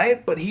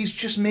 right? But he's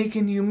just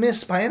making you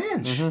miss by an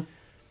inch.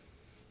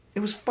 It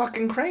was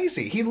fucking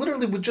crazy. He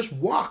literally would just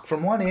walk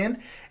from one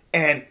end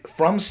and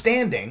from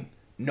standing,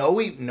 no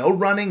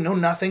running, no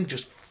nothing,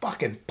 just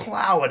fucking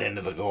plow it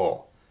into the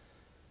goal.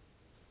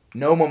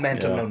 No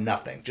momentum, no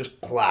nothing.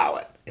 Just plow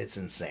it. It's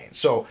insane.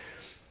 So,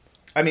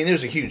 I mean,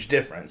 there's a huge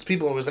difference.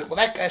 People are always like, well,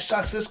 that guy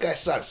sucks, this guy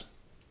sucks.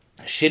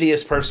 The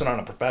shittiest person on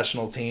a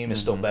professional team is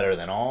still better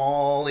than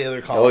all the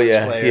other college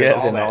players,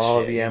 all that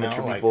all shit. the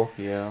amateur people.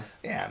 Yeah,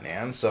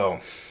 man. So,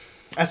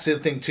 that's the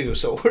thing, too.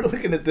 So, we're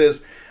looking at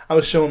this. I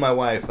was showing my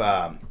wife,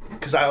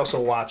 because I also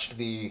watched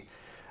the,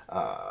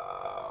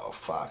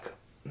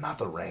 not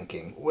the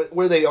ranking,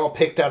 where they all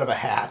picked out of a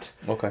hat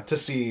to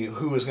see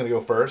who was going to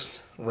go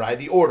first, right?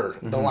 The order,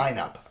 the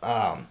lineup.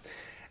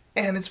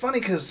 And it's funny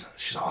because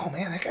she's like, oh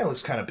man, that guy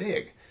looks kind of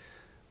big.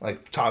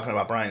 Like talking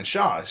about Brian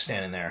Shaw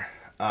standing there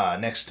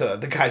next to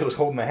the guy who was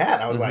holding the hat.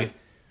 And I was like,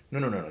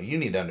 no, you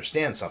need to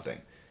understand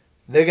something.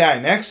 The guy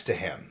next to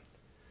him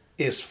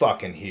is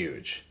fucking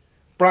huge.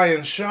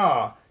 Brian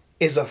Shaw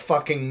is a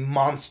fucking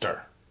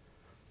monster.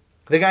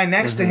 The guy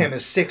next to him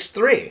is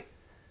 6'3".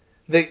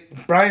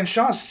 Brian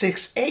Shaw's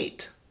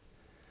 6'8".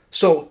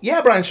 So, yeah,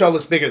 Brian Shaw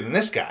looks bigger than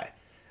this guy.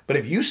 But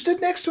if you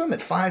stood next to him at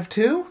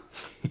 5'2",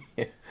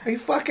 are you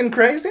fucking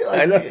crazy?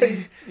 Like, I know.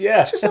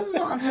 Yeah. Just a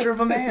monster of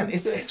a man.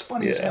 It's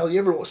funny as hell. You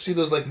ever see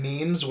those like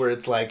memes where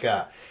it's like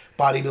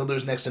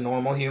bodybuilders next to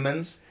normal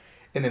humans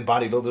and then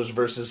bodybuilders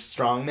versus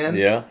strongmen?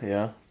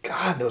 Yeah.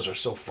 God, those are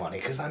so funny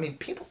because, I mean,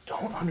 people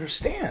don't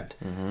understand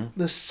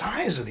the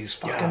size of these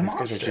fucking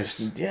monsters. Guys are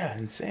just,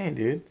 insane,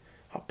 dude.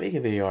 How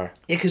big they are.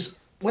 Yeah, because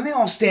when they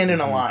all stand in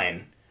a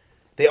line,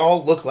 they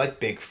all look like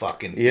big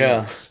fucking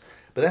dudes.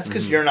 But that's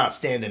because you're not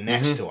standing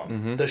next to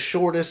them. The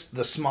shortest,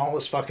 the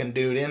smallest fucking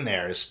dude in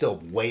there is still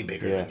way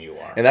bigger than you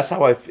are. And that's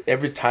how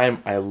every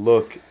time I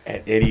look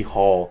at Eddie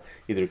Hall,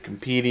 either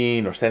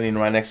competing or standing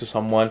right next to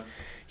someone,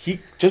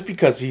 just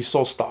because he's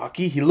so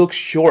stocky, he looks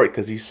short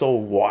because he's so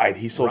wide.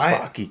 He's so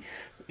stocky.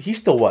 He's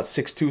still,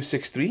 6'2",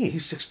 6'3"?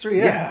 He's 6'3",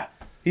 yeah.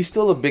 He's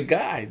still a big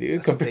guy, dude.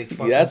 That's a big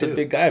fucking that's dude. a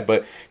big guy,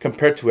 but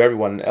compared to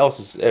everyone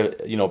else, is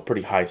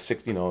pretty high.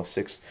 6'8",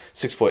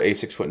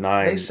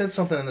 6'9". They said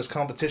something in this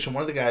competition. One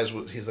of the guys,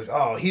 he's like,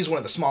 "Oh, he's one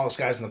of the smallest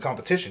guys in the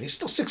competition. He's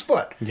still 6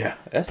 foot." Yeah,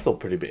 that's still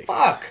pretty big.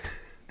 Fuck.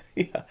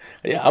 Yeah,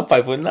 I'm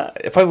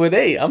 5'9",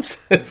 5'8". I'm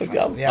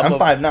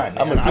 5'9".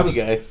 I'm a teeny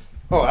guy.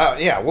 Oh,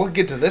 yeah, we'll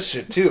get to this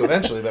shit too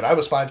eventually. But I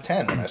was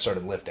 5'10" when I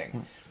started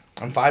lifting.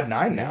 I'm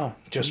 5'9" now,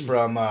 just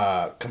from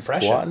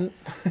compression.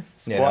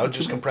 Squatting.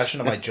 Just compression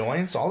of my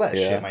joints, all that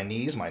shit, my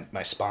knees,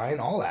 my spine,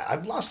 all that.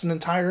 I've lost an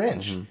entire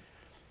inch.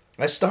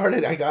 I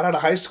got out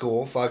of high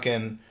school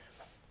fucking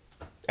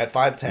at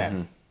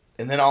 5'10",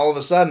 and then all of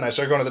a sudden I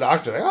started going to the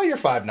doctor. Like, oh, you're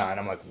 5'9".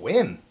 I'm like,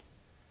 when?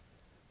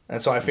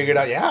 And so I figured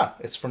out,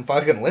 it's from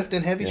fucking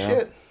lifting heavy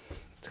shit.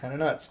 It's kind of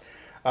nuts.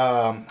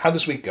 How'd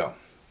this week go?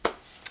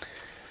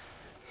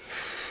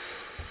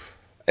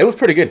 It was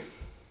pretty good.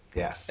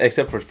 Yes.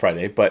 Except for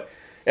Friday, but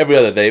every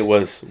other day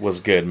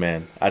was good,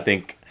 man. I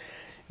think,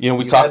 we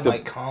You talked. had my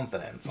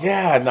confidence.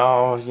 Yeah,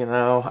 no,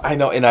 I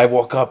know. And I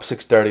woke up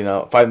 6:30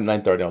 now,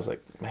 9:30. I was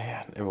like,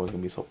 man, everyone's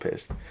gonna be so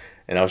pissed.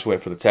 And I was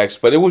waiting for the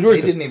text, but it was weird.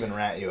 They didn't even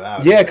rat you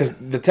out. Yeah, because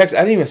the text, I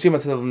didn't even see them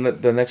until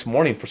the next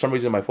morning. For some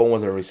reason, my phone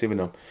wasn't receiving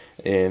them,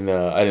 and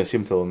I didn't see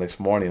them until the next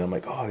morning. I'm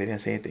like, oh, they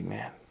didn't say anything,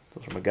 man.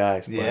 Those are my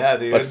guys. But, yeah,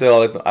 dude. But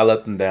still, I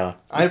let them down.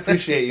 I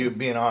appreciate you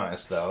being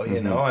honest, though. You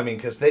know, I mean,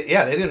 because they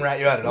didn't rat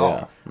you out at all.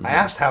 Yeah. Mm-hmm. I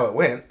asked how it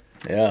went.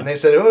 Yeah. And they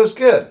said, it was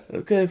good. It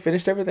was good.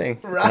 Finished everything.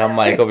 Right. And I'm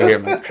like over here,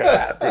 I'm like,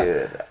 crap,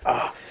 dude.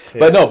 Ah.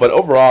 Yeah. But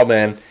overall,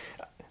 man,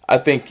 I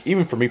think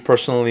even for me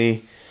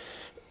personally,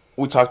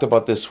 we talked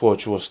about this,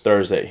 which was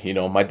Thursday.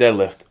 My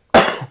deadlift.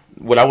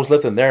 When I was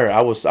lifting there,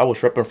 I was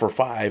repping for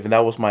 5, and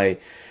that was my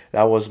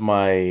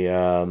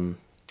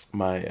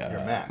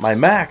my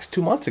max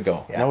 2 months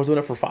ago, and I was doing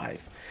it for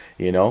 5.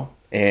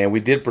 And we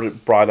did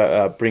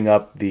bring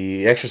up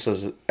the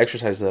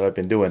exercises that I've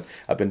been doing.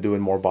 I've been doing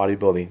more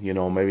bodybuilding,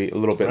 maybe a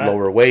little bit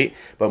lower weight,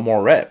 but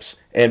more reps.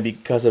 And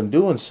because I'm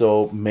doing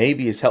so,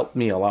 maybe it's helped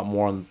me a lot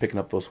more on picking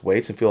up those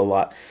weights and feel a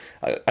lot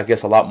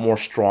more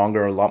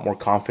stronger, a lot more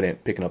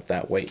confident picking up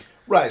that weight.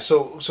 Right.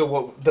 So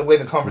what the way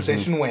the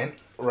conversation went,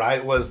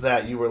 right, was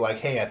that you were like,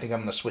 hey, I think I'm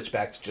going to switch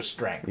back to just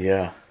strength.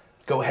 Yeah.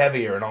 Go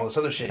heavier and all this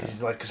other shit.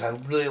 You're like, because I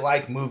really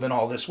like moving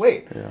all this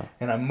weight. Yeah.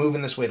 And I'm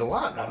moving this weight a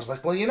lot. And I was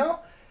like,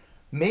 well,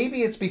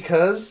 maybe it's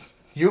because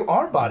you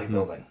are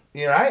bodybuilding.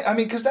 Right? I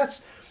mean,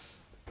 because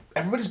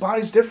everybody's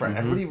body's different.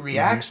 Everybody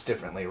reacts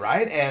differently,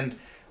 right? And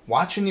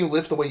watching you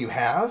lift the way you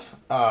have,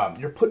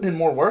 you're putting in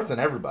more work than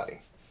everybody,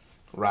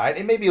 right?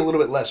 It may be a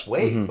little bit less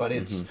weight, but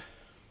it's,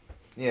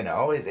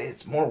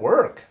 it's more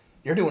work.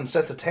 You're doing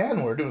sets of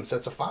 10, we're doing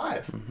sets of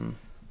 5.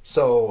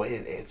 So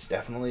it's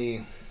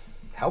definitely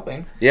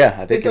helping. Yeah,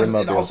 I think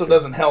it also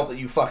doesn't help that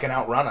you fucking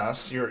outrun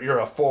us. You're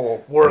a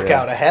full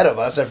workout ahead of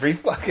us every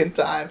fucking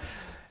time.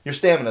 Your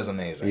stamina's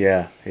amazing.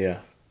 Yeah.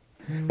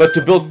 But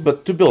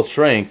to build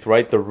strength,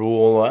 right? The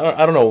rule,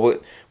 I don't know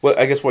what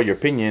I guess what your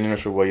opinion or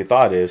what your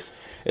thought is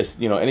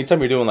anytime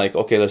you're doing, like,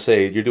 okay, let's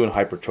say you're doing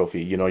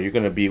hypertrophy, you're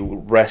gonna be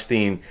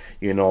resting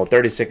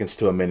 30 seconds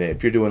to a minute.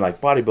 If you're doing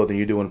like bodybuilding,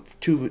 you're doing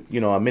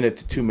a minute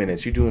to 2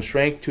 minutes. You're doing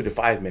strength 2 to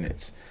 5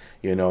 minutes.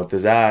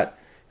 Does that?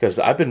 Because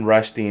I've been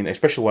resting,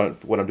 especially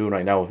what I'm doing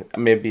right now.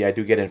 Maybe I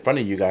do get in front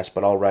of you guys,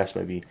 but I'll rest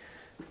maybe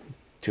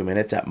 2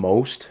 minutes at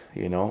most.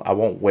 I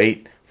won't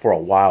wait for a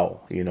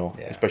while.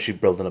 Especially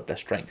building up that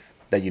strength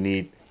that you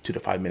need 2 to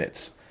 5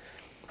 minutes.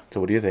 So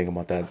what do you think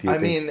about that?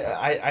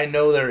 I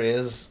know there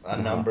is a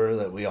number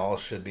that we all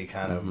should be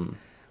kind of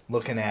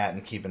looking at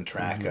and keeping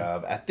track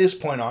of. At this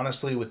point,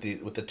 honestly, with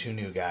the 2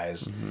 new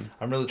guys,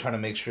 I'm really trying to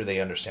make sure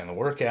they understand the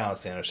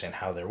workouts, they understand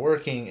how they're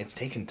working. It's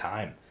taking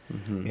time.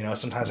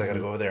 Sometimes I got to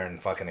go over there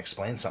and fucking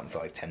explain something for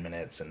like 10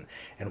 minutes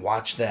and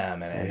watch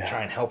them and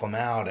try and help them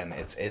out. And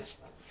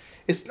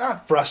it's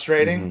not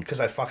frustrating because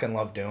I fucking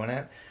love doing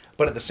it.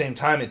 But at the same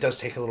time, it does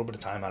take a little bit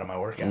of time out of my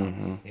workout,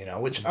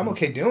 which I'm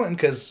okay doing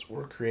because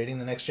we're creating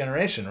the next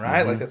generation,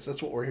 right? Like that's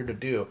what we're here to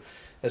do,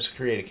 is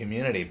create a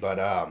community. But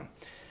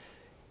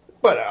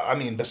I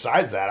mean,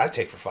 besides that, I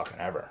take for fucking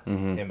ever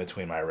in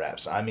between my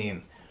reps. I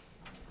mean,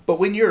 but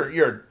when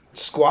you're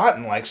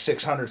squatting like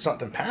 600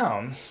 something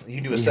pounds, you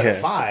do a set of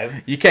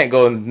 5. You can't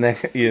go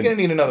next. You're gonna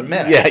need another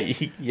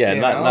minute. Yeah,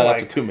 not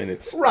like, up to 2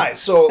 minutes. Right.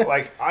 So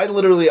like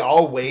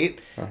I'll wait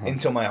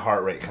until my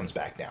heart rate comes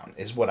back down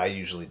is what I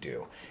usually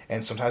do,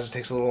 and sometimes it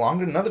takes a little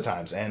longer than other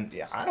times, and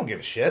I don't give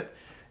a shit,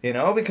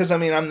 because I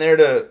mean I'm there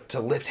to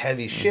lift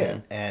heavy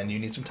shit, and you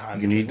need some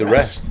time. You need the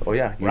rest. Oh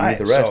yeah, you need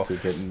the rest to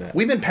get in that.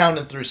 We've been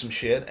pounding through some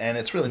shit, and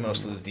it's really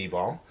mostly the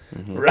D-ball,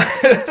 right?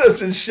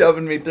 That's been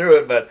shoving me through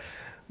it, but.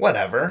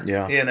 Whatever.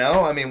 Yeah.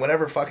 I mean,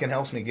 whatever fucking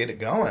helps me get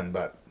it going.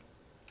 But,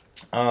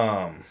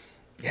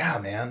 yeah,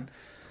 man.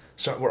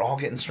 So we're all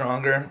getting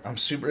stronger. I'm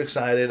super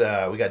excited.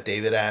 We got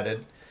David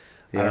added.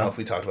 Yeah. I don't know if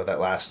we talked about that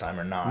last time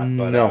or not.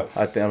 But no,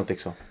 I don't think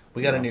so.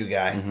 We got a new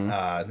guy.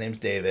 His name's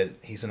David.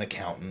 He's an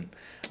accountant.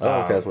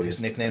 Oh, okay, that's what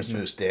his nickname's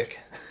Moose Dick.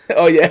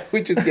 Oh yeah,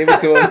 we just gave it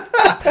to him.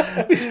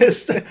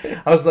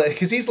 I was like,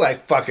 because he's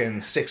like fucking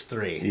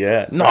 6'3".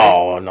 Yeah,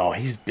 no,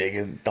 he's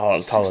bigger, taller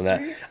than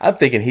that. I'm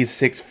thinking he's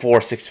 6'4",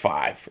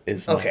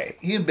 6'5". Okay,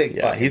 he's a big.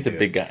 Yeah, he's a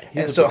big guy.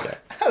 And so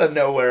out of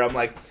nowhere, I'm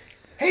like,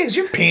 "Hey, is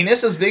your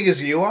penis as big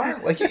as you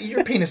are? Like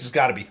your penis has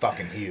got to be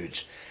fucking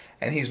huge."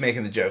 And he's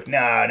making the joke, no,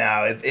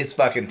 it's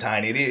fucking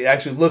tiny. It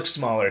actually looks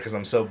smaller because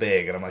I'm so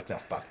big. And I'm like, no,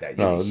 fuck that.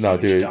 No,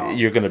 dude,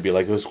 you're going to be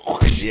like this.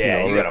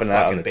 Yeah, you got a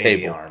fucking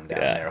baby arm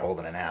down there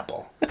holding an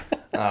apple.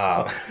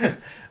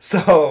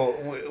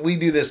 So we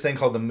do this thing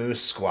called the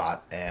moose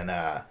squat. And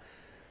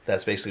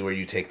that's basically where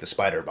you take the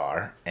spider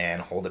bar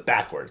and hold it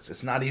backwards.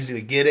 It's not easy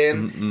to get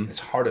in. It's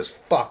hard as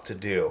fuck to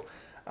do.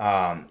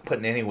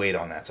 Putting any weight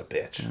on that's a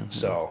bitch.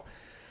 So,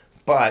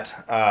 but...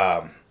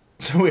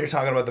 So we were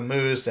talking about the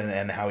moose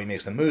and how he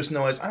makes the moose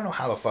noise. I don't know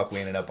how the fuck we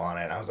ended up on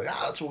it. I was like,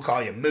 we'll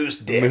call you Moose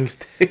Dick. Moose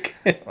Dick.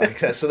 Like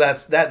that. So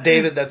that's that,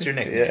 David. That's your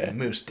nickname,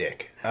 Moose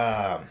Dick.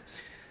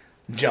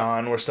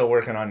 John, we're still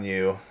working on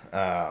you.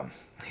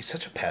 He's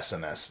such a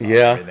pessimist. On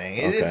everything.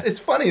 Okay. It's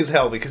funny as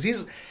hell because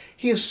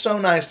he is so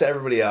nice to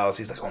everybody else.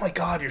 He's like, oh my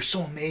God, you're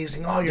so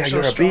amazing. Oh, you're so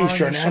you're strong. a beast.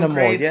 You're an so animal.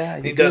 great. Yeah,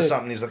 And he does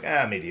something. He's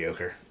like,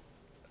 mediocre.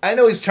 I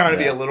know he's trying to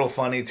be a little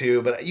funny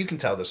too, but you can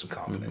tell there's some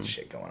confidence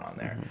shit going on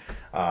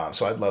there.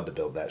 So I'd love to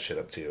build that shit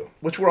up too.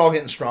 Which we're all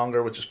getting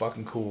stronger, which is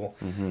fucking cool.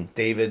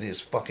 David is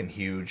fucking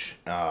huge.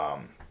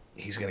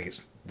 He's gonna get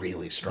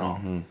really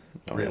strong,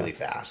 really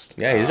fast.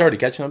 Yeah, he's already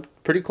catching up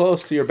pretty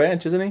close to your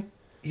bench, isn't he?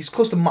 He's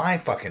close to my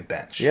fucking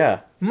bench. Yeah,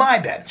 my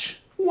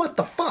bench. What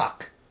the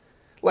fuck?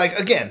 Like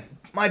again,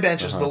 my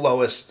bench is the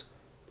lowest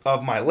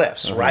of my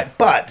lifts, right?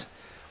 But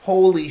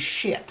holy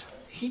shit.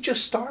 He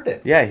just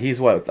started. Yeah, he's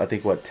what? I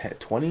think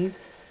 20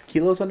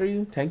 kilos under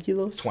you? 10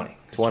 kilos? 20.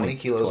 20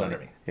 kilos under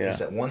me. Yeah.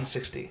 He's at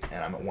 160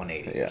 and I'm at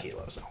 180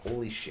 kilos.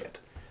 Holy shit.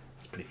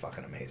 That's pretty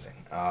fucking amazing.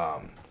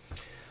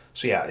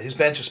 So yeah, his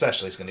bench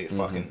especially is going to get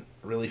fucking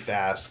really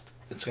fast.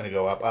 It's going to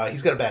go up.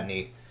 He's got a bad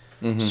knee.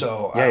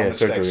 So I don't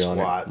expect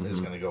squat is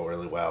going to go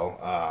really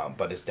well.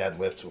 But his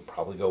deadlift will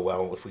probably go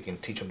well if we can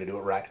teach him to do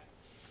it right.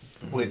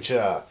 Which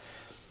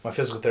my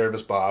physical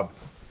therapist, Bob,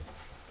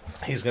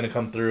 he's going to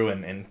come through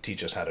and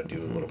teach us how to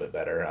do a little bit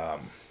better.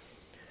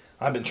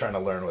 I've been trying to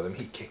learn with him.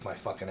 He kicked my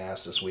fucking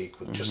ass this week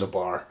with just a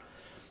bar.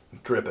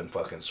 Dripping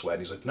fucking sweat.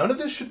 He's like, none of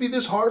this should be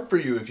this hard for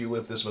you if you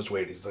lift this much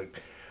weight. He's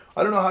like,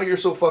 I don't know how you're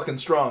so fucking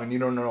strong and you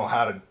don't know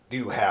how to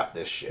do half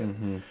this shit.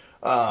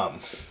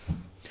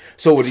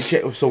 So would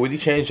he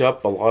change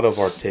up a lot of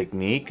our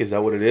technique? Is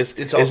that what it is?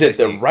 It's all is it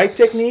the right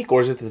technique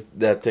or is it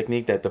the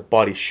technique that the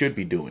body should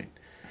be doing?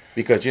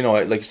 Because,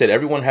 like you said,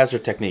 everyone has their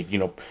technique.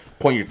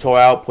 Point your toe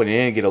out, put it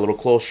in, get a little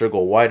closer, go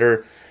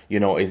wider.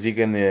 Is he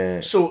going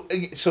to... So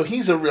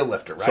he's a real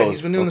lifter, right?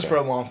 He's been doing this for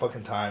a long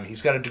fucking time.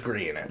 He's got a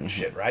degree in it and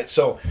shit, right?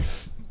 So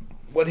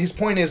what his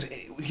point is,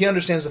 he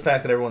understands the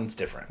fact that everyone's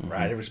different,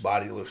 right? Everybody's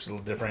body looks a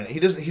little different.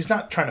 He's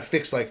not trying to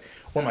fix, like,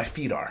 where my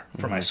feet are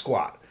for my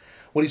squat.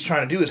 What he's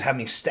trying to do is have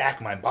me stack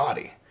my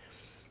body.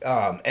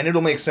 And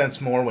it'll make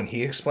sense more when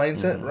he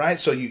explains it, right?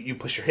 So you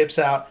push your hips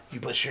out, you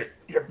push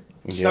your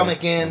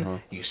stomach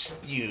in, you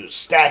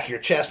stack your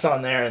chest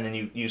on there, and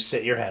then you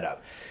sit your head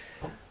up.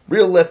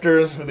 Real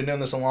lifters who've been doing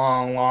this a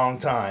long, long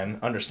time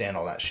understand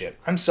all that shit.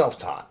 I'm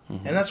self-taught.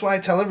 And that's why I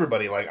tell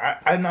everybody, like,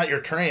 I'm not your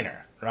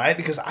trainer, right?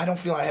 Because I don't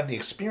feel I have the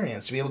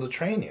experience to be able to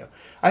train you.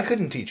 I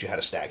couldn't teach you how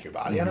to stack your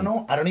body. I don't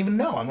know. I don't even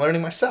know. I'm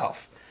learning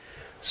myself.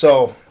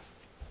 So,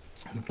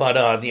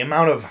 but the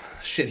amount of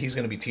shit he's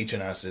going to be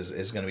teaching us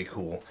is going to be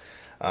cool.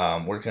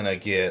 We're going to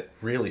get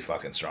really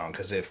fucking strong.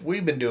 Because if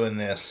we've been doing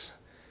this,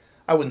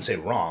 I wouldn't say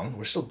wrong.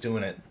 We're still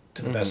doing it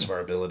to the best of our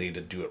ability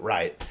to do it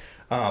right.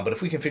 But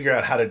if we can figure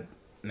out how to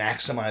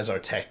maximize our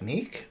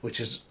technique, which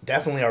is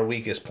definitely our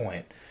weakest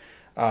point,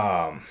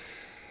 and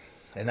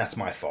that's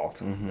my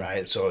fault,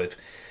 right? So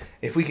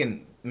if we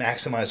can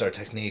maximize our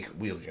technique,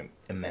 we'll get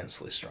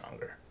immensely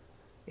stronger,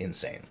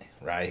 insanely,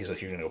 right? He's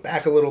like, you're going to go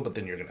back a little, but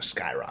then you're going to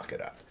skyrocket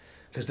up,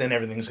 because then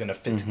everything's going to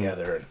fit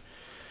together. And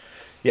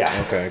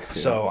yeah, okay.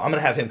 So I'm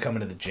going to have him come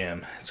into the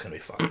gym. It's going to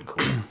be fucking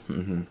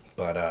cool.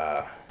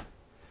 But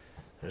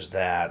there's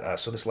that.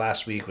 So this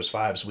last week was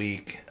Five's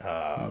week.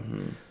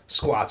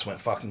 Squats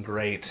went fucking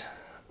great.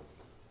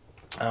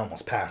 I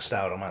almost passed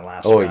out on my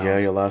last round. Oh, yeah,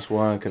 your last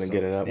one. Couldn't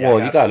get it up. Yeah,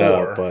 well, you got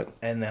 4, up, but...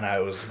 And then I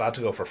was about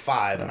to go for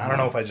 5, and I don't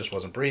know if I just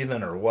wasn't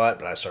breathing or what,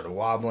 but I started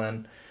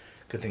wobbling.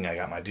 Good thing I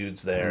got my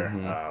dudes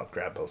there.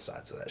 Grabbed both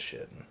sides of that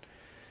shit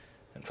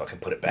and fucking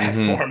put it back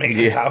for me,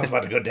 because I was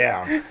about to go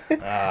down.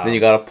 Then you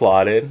got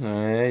applauded.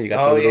 You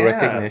got the little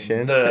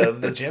recognition.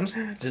 The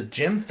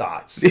gym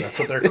thoughts. That's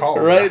what they're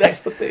called. Right,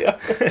 that's what they are.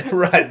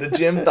 Right, the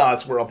gym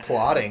thoughts were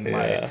applauding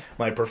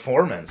my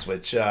performance,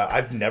 which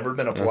I've never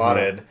been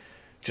applauded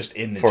just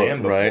in the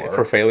gym before. Right,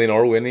 for failing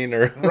or winning.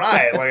 Or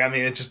right, like, I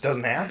mean, it just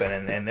doesn't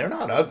happen, and they're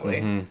not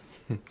ugly.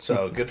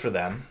 So, good for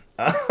them.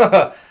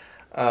 Oh,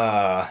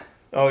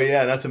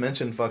 yeah, not to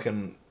mention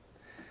fucking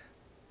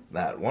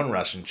that one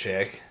Russian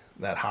chick,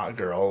 that hot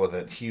girl with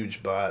a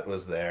huge butt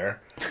was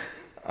there.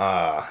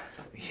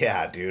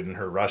 Yeah, dude, and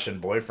her Russian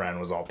boyfriend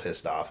was all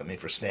pissed off at me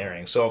for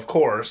staring. So, of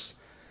course,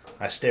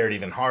 I stared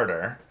even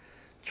harder.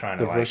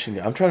 I'm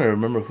trying to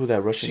remember who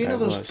that Russian guy was.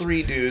 So you know those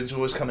 3 dudes who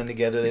was coming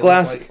together? They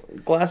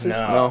glasses?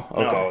 No.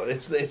 Okay. No,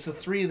 it's the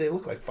 3. They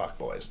look like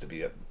fuckboys, to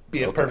be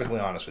perfectly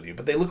honest with you.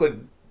 But they look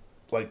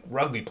like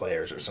rugby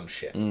players or some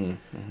shit.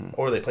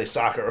 Or they play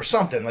soccer or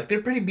something. Like,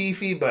 they're pretty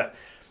beefy, but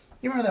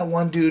you remember that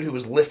one dude who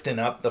was lifting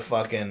up the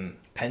fucking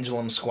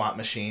pendulum squat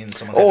machine?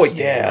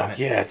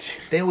 Yeah.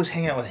 They always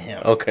hang out with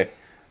him. Okay.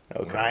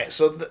 Right?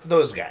 So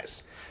those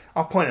guys.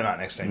 I'll point them out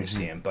next time you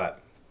see him, but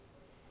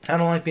I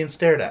don't like being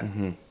stared at.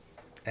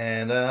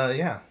 And,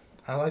 yeah,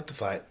 I like to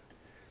fight.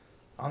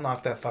 I'll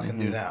knock that fucking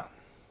dude out.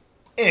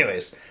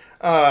 Anyways,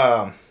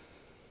 I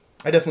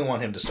definitely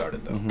want him to start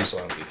it, though, so I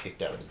don't get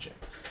kicked out of the gym.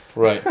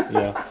 Right,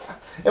 yeah.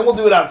 And we'll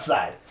do it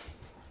outside.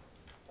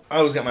 I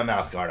always got my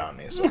mouth guard on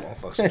me, so I'll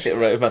fuck some shit.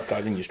 Right, mouth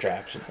guard and your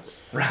straps.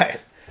 Right.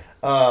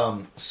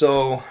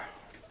 So,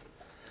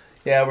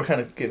 yeah, we're kind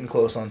of getting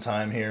close on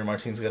time here.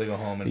 Martine's got to go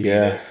home and beat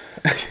it.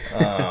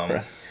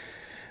 Right.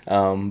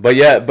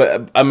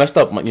 But I messed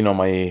up.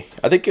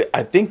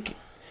 I think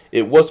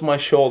it was my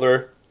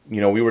shoulder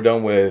we were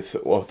done with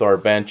our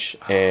bench,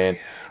 and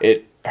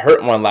it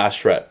hurt my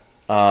last rep.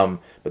 But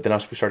then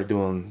we started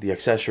doing the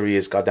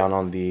accessories, got down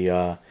on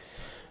the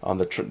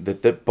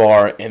dip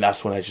bar, and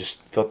that's when I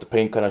just felt the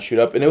pain kind of shoot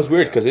up. And it was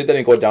weird because it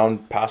didn't go down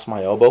past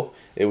my elbow.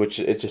 It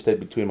just stayed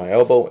between my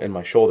elbow and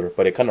my shoulder,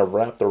 but it kind of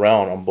wrapped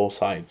around on both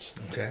sides.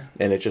 Okay.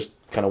 And it just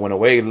kind of went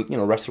away.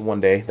 Rested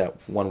one day, that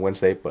one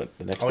Wednesday, but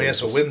the next day. Oh, yeah,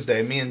 so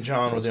Wednesday, me and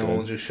John were the only good.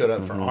 ones who showed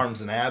up for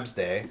Arms and Abs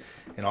Day,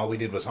 and all we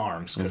did was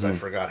arms because I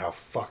forgot how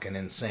fucking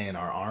insane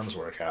our arms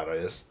workout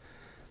is.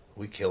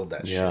 We killed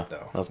that shit,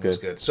 though. That was good. It was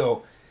good.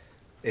 So,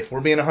 if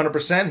we're being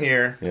 100%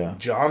 here,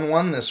 John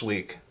won this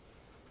week.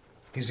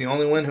 He's the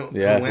only one who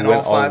went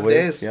all 5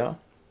 days. Yeah.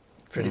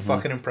 Pretty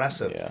fucking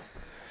impressive.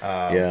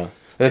 Yeah. Yeah.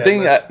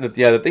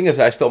 The thing is,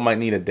 I still might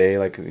need a day,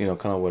 like, kind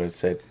of what it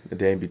said, a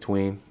day in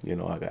between.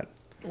 I got.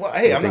 Well,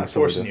 hey, I'm not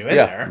forcing you in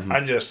there.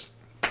 I'm just,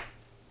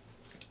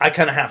 I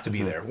kind of have to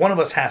be there. One of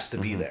us has to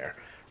be there,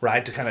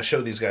 right, to kind of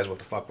show these guys what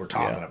the fuck we're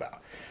talking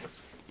about.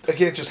 I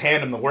can't just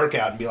hand them the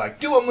workout and be like,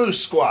 do a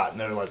moose squat. And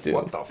they're like,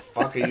 what the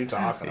fuck are you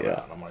talking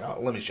about? And I'm like, oh,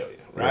 let me show you,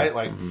 right?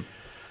 Like,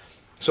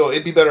 so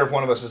it'd be better if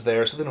one of us is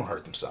there so they don't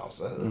hurt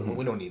themselves.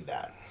 We don't need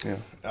that. Yeah,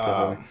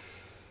 definitely.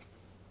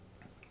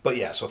 But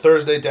yeah, so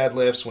Thursday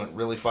deadlifts went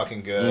really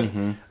fucking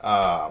good.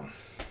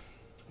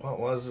 What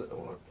was it?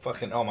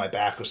 Fucking, my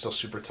back was still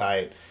super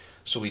tight.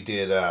 So we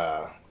did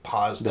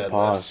pause deadlifts.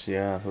 Pause,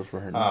 yeah, those were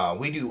hurting.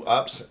 We do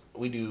ups.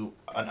 We do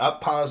an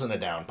up pause and a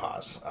down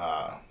pause.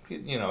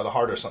 The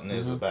harder something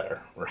is, the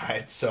better,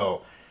 right?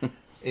 So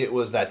it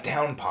was that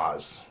down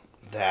pause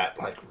that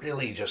like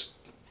really just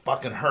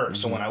fucking hurt.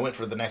 So when I went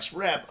for the next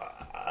rep,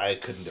 I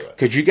couldn't do it.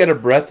 Could you get a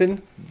breath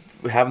in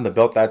having the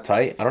belt that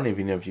tight? I don't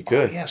even know if you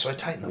could. Oh, yeah, so I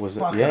tightened the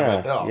fuck out of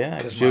my belt. Yeah,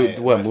 because you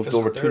moved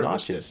over 2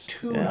 notches.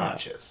 Two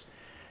notches.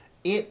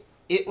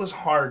 It was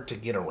hard to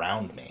get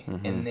around me,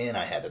 and then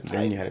I had to tighten it.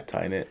 Then you had to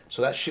tighten it.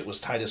 So that shit was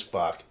tight as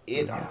fuck.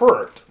 It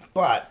hurt,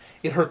 but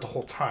it hurt the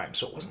whole time,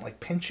 so it wasn't like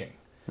pinching,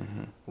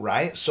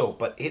 right? So,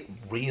 but it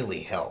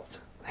really helped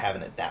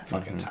having it that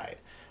fucking tight.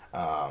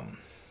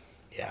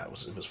 Yeah, it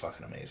was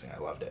fucking amazing. I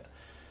loved it.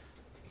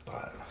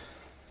 But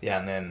yeah,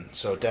 and then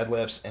so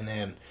deadlifts, and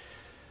then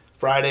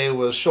Friday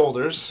was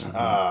shoulders.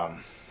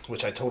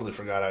 Which I totally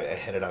forgot. I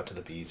headed out to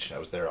the beach. I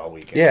was there all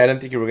weekend. Yeah, I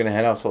didn't think you were going to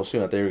head out so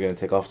soon. I thought you were going to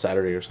take off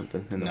Saturday or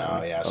something.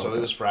 No, yeah. So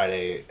it was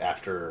Friday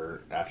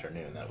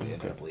afternoon that we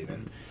ended up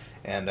leaving.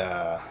 And,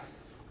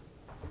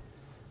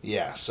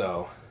 yeah,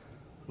 so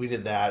we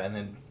did that. And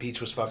then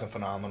beach was fucking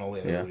phenomenal. We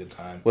had a really good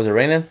time. Was it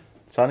raining?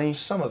 Sunny?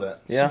 Some of it.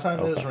 Yeah?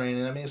 Sometimes it was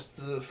raining. I mean, it's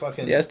the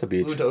fucking... Yeah, it's the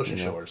beach. We went to Ocean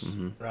Shores,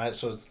 right?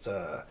 So it's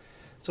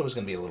always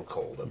going to be a little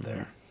cold up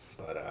there.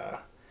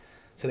 But,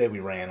 today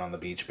we ran on the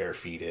beach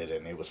barefooted,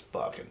 and it was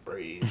fucking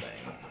freezing.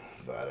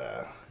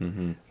 But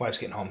wife's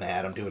getting home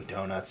mad. I'm doing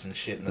donuts and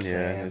shit in the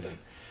sand.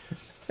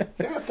 And,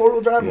 yeah, 4-wheel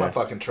drive my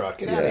fucking truck.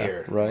 Get out of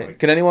here. Right. Like,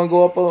 can anyone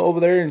go up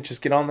over there and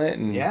just get on that?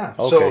 And, yeah.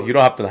 Okay. So, you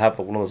don't have to have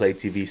one of those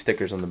ATV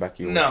stickers on the back of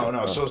your No.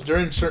 Oh. So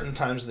during certain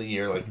times of the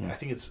year, like I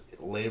think it's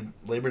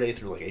Labor Day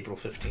through like April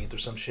 15th or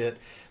some shit,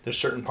 there's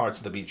certain parts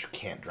of the beach you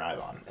can't drive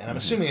on. And I'm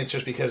assuming it's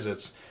just because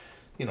it's...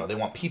 they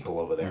want people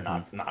over there,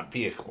 not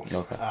vehicles.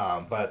 Okay.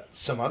 But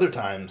some other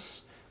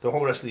times, the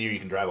whole rest of the year, you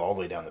can drive all the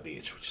way down the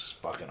beach, which is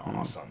fucking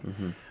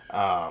awesome.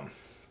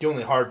 The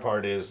only hard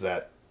part is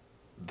that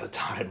the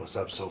tide was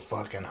up so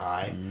fucking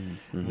high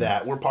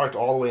that we're parked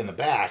all the way in the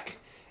back,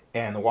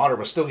 and the water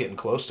was still getting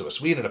close to us.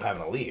 We ended up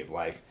having to leave.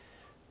 Like,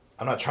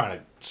 I'm not trying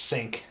to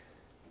sink.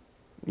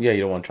 Yeah,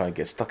 you don't want to try and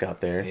get stuck out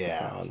there.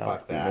 Yeah,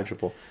 fuck that.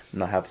 Miserable.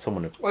 Not have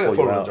someone to pull Well, you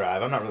four-wheel out.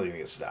 drive. I'm not really going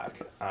to get stuck.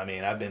 I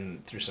mean, I've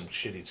been through some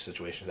shitty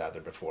situations out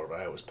there before, but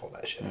I always pull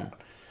that shit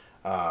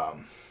out.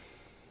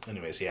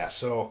 Anyways, yeah.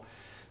 So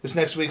this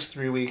next week's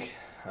 3-week.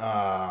 We're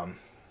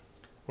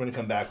going to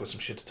come back with some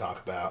shit to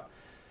talk about.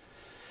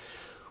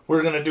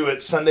 We're going to do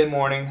it Sunday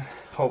morning,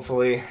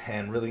 hopefully,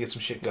 and really get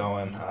some shit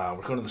going.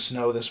 We're going to the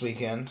snow this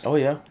weekend. Oh,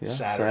 yeah.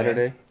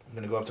 Saturday. I'm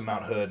going to go up to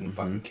Mount Hood and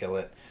fucking kill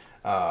it.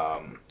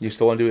 You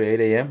still want to do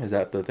 8 a.m.? Is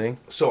that the thing?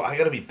 So I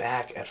got to be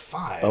back at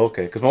 5. Oh,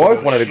 okay, because my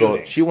wife wanted to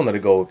go. She wanted to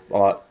go a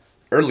lot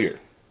earlier.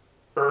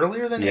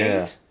 Earlier than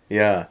 8?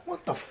 Yeah.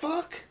 What the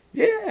fuck?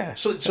 Yeah.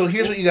 So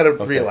here's what you got to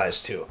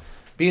realize too: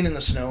 being in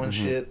the snow and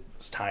shit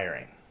is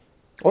tiring.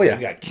 Oh yeah.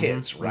 You got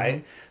kids,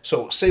 right?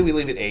 So say we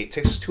leave at 8. It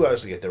takes us 2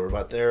 hours to get there.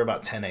 We're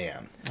about 10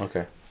 a.m.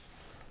 Okay.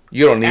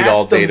 You don't need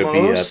all day to be.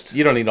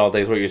 You don't need all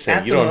day. Is what you're saying.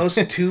 At the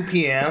most 2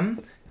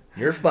 p.m.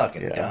 You're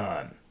fucking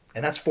done.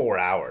 And that's 4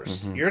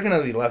 hours. You're going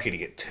to be lucky to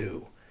get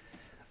 2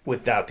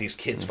 without these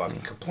kids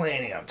fucking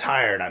complaining. I'm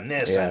tired. I'm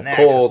this. I'm that.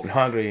 Cold and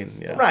hungry.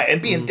 Right.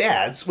 And being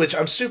dads, which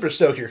I'm super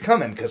stoked you're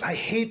coming because I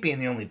hate being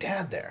the only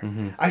dad there.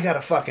 I got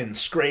to fucking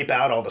scrape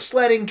out all the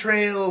sledding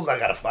trails. I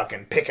got to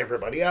fucking pick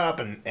everybody up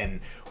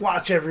and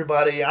watch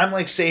everybody. I'm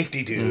like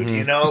safety dude,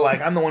 you know? Like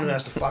I'm the one who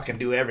has to fucking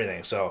do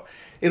everything. So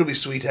it'll be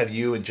sweet to have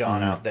you and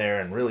John out there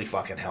and really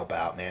fucking help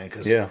out, man.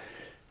 Because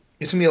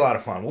it's going to be a lot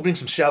of fun. We'll bring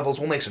some shovels.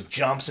 We'll make some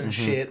jumps and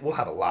shit. We'll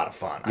have a lot of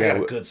fun. I got a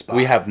good spot.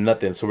 We have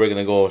nothing, so we're going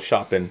to go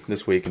shopping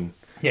this week and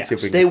Yeah, See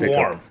if we stay can pick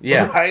warm. up.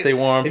 Yeah, right? stay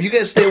warm. If you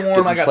guys stay warm, Get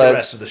some I got sleds. the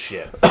rest of the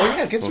shit. Oh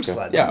yeah, get some Okay.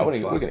 sleds. Yeah, I we're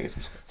don't gonna fuck. get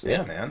some sleds.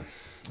 Yeah, man.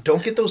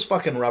 Don't get those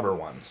fucking rubber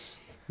ones.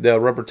 The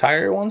rubber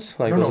tire ones?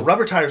 Like No, those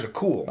rubber tires are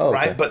cool, Oh,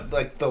 right? okay. But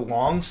like the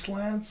long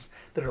sleds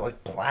that are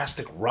like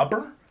plastic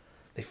rubber,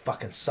 they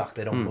fucking suck.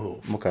 They don't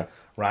move. Okay.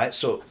 Right?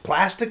 So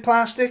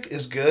plastic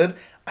is good.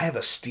 I have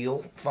a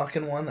steel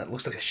fucking one that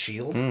looks like a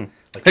shield.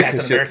 Like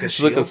Captain America's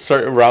shield. Look a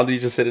certain round you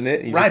just sit in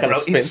it. You Right, just bro.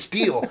 spin. It's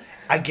steel.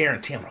 I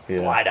guarantee I'm gonna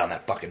fly down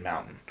that fucking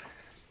mountain.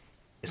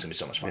 It's gonna be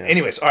so much fun.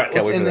 Anyways, all right,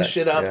 let's end this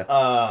shit up.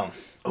 Yeah.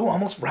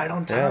 Almost right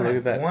on time. Yeah, look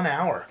at that. 1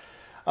 hour.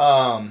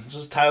 This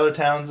is Tyler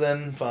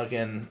Townsend,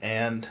 fucking,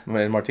 and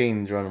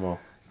Martin Geronimo.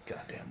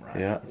 goddamn right.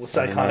 Yeah, With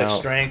signing Psychotic out.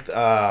 Strength.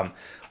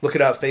 Look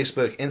it up.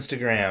 Facebook,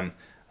 Instagram.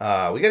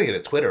 We gotta get a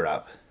Twitter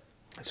up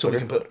so we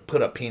can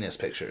put up penis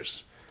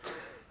pictures.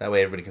 That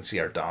way everybody can see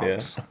our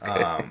dongs.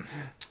 Yeah.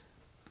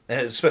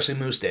 Okay. Especially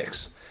moose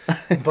dicks.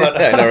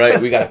 But I know, right?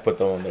 We gotta put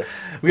them on there.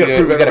 we gotta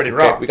prove everybody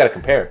compare. wrong. We gotta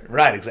compare.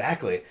 Right,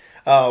 exactly.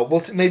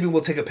 Maybe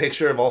we'll take a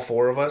picture of all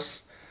four of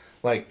us,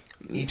 like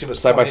each of us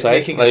Side by side,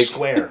 making a like,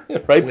 square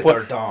right, with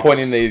our dongs.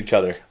 pointing at each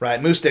other.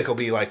 Right, Moose Dick will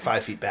be like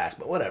 5 feet back,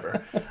 but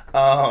whatever.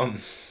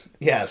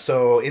 Yeah,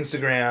 so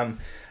Instagram,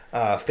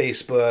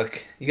 Facebook.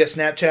 You got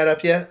Snapchat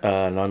up yet?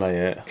 No, not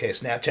yet. Okay,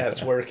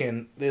 Snapchat's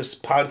working. This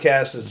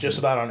podcast is just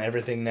about on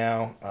everything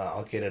now.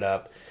 I'll get it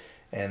up,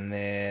 and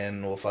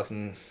then we'll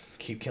fucking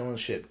keep killing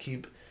shit.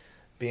 Keep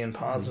being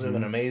positive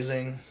and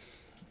amazing.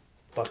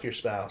 Fuck your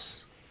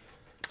spouse.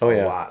 Oh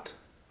yeah. A lot.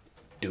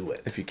 Do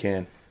it. If you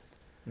can.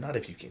 Not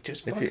if you can.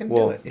 Just If fucking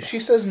well, do it. If she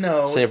says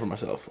no... Say it for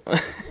myself. Right.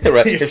 If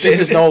saying this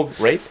is it. no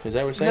rape, is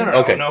that what you're saying? No,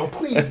 Okay. no,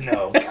 please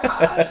no.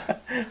 God.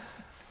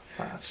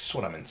 That's just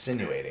what I'm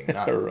insinuating.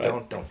 Not,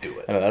 Right. Don't do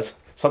it. I know, that's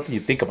something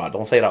you think about.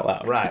 Don't say it out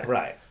loud.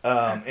 Right.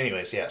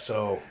 Anyways, yeah.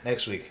 So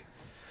next week.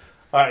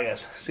 All right,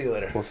 guys. See you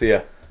later. We'll see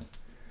ya.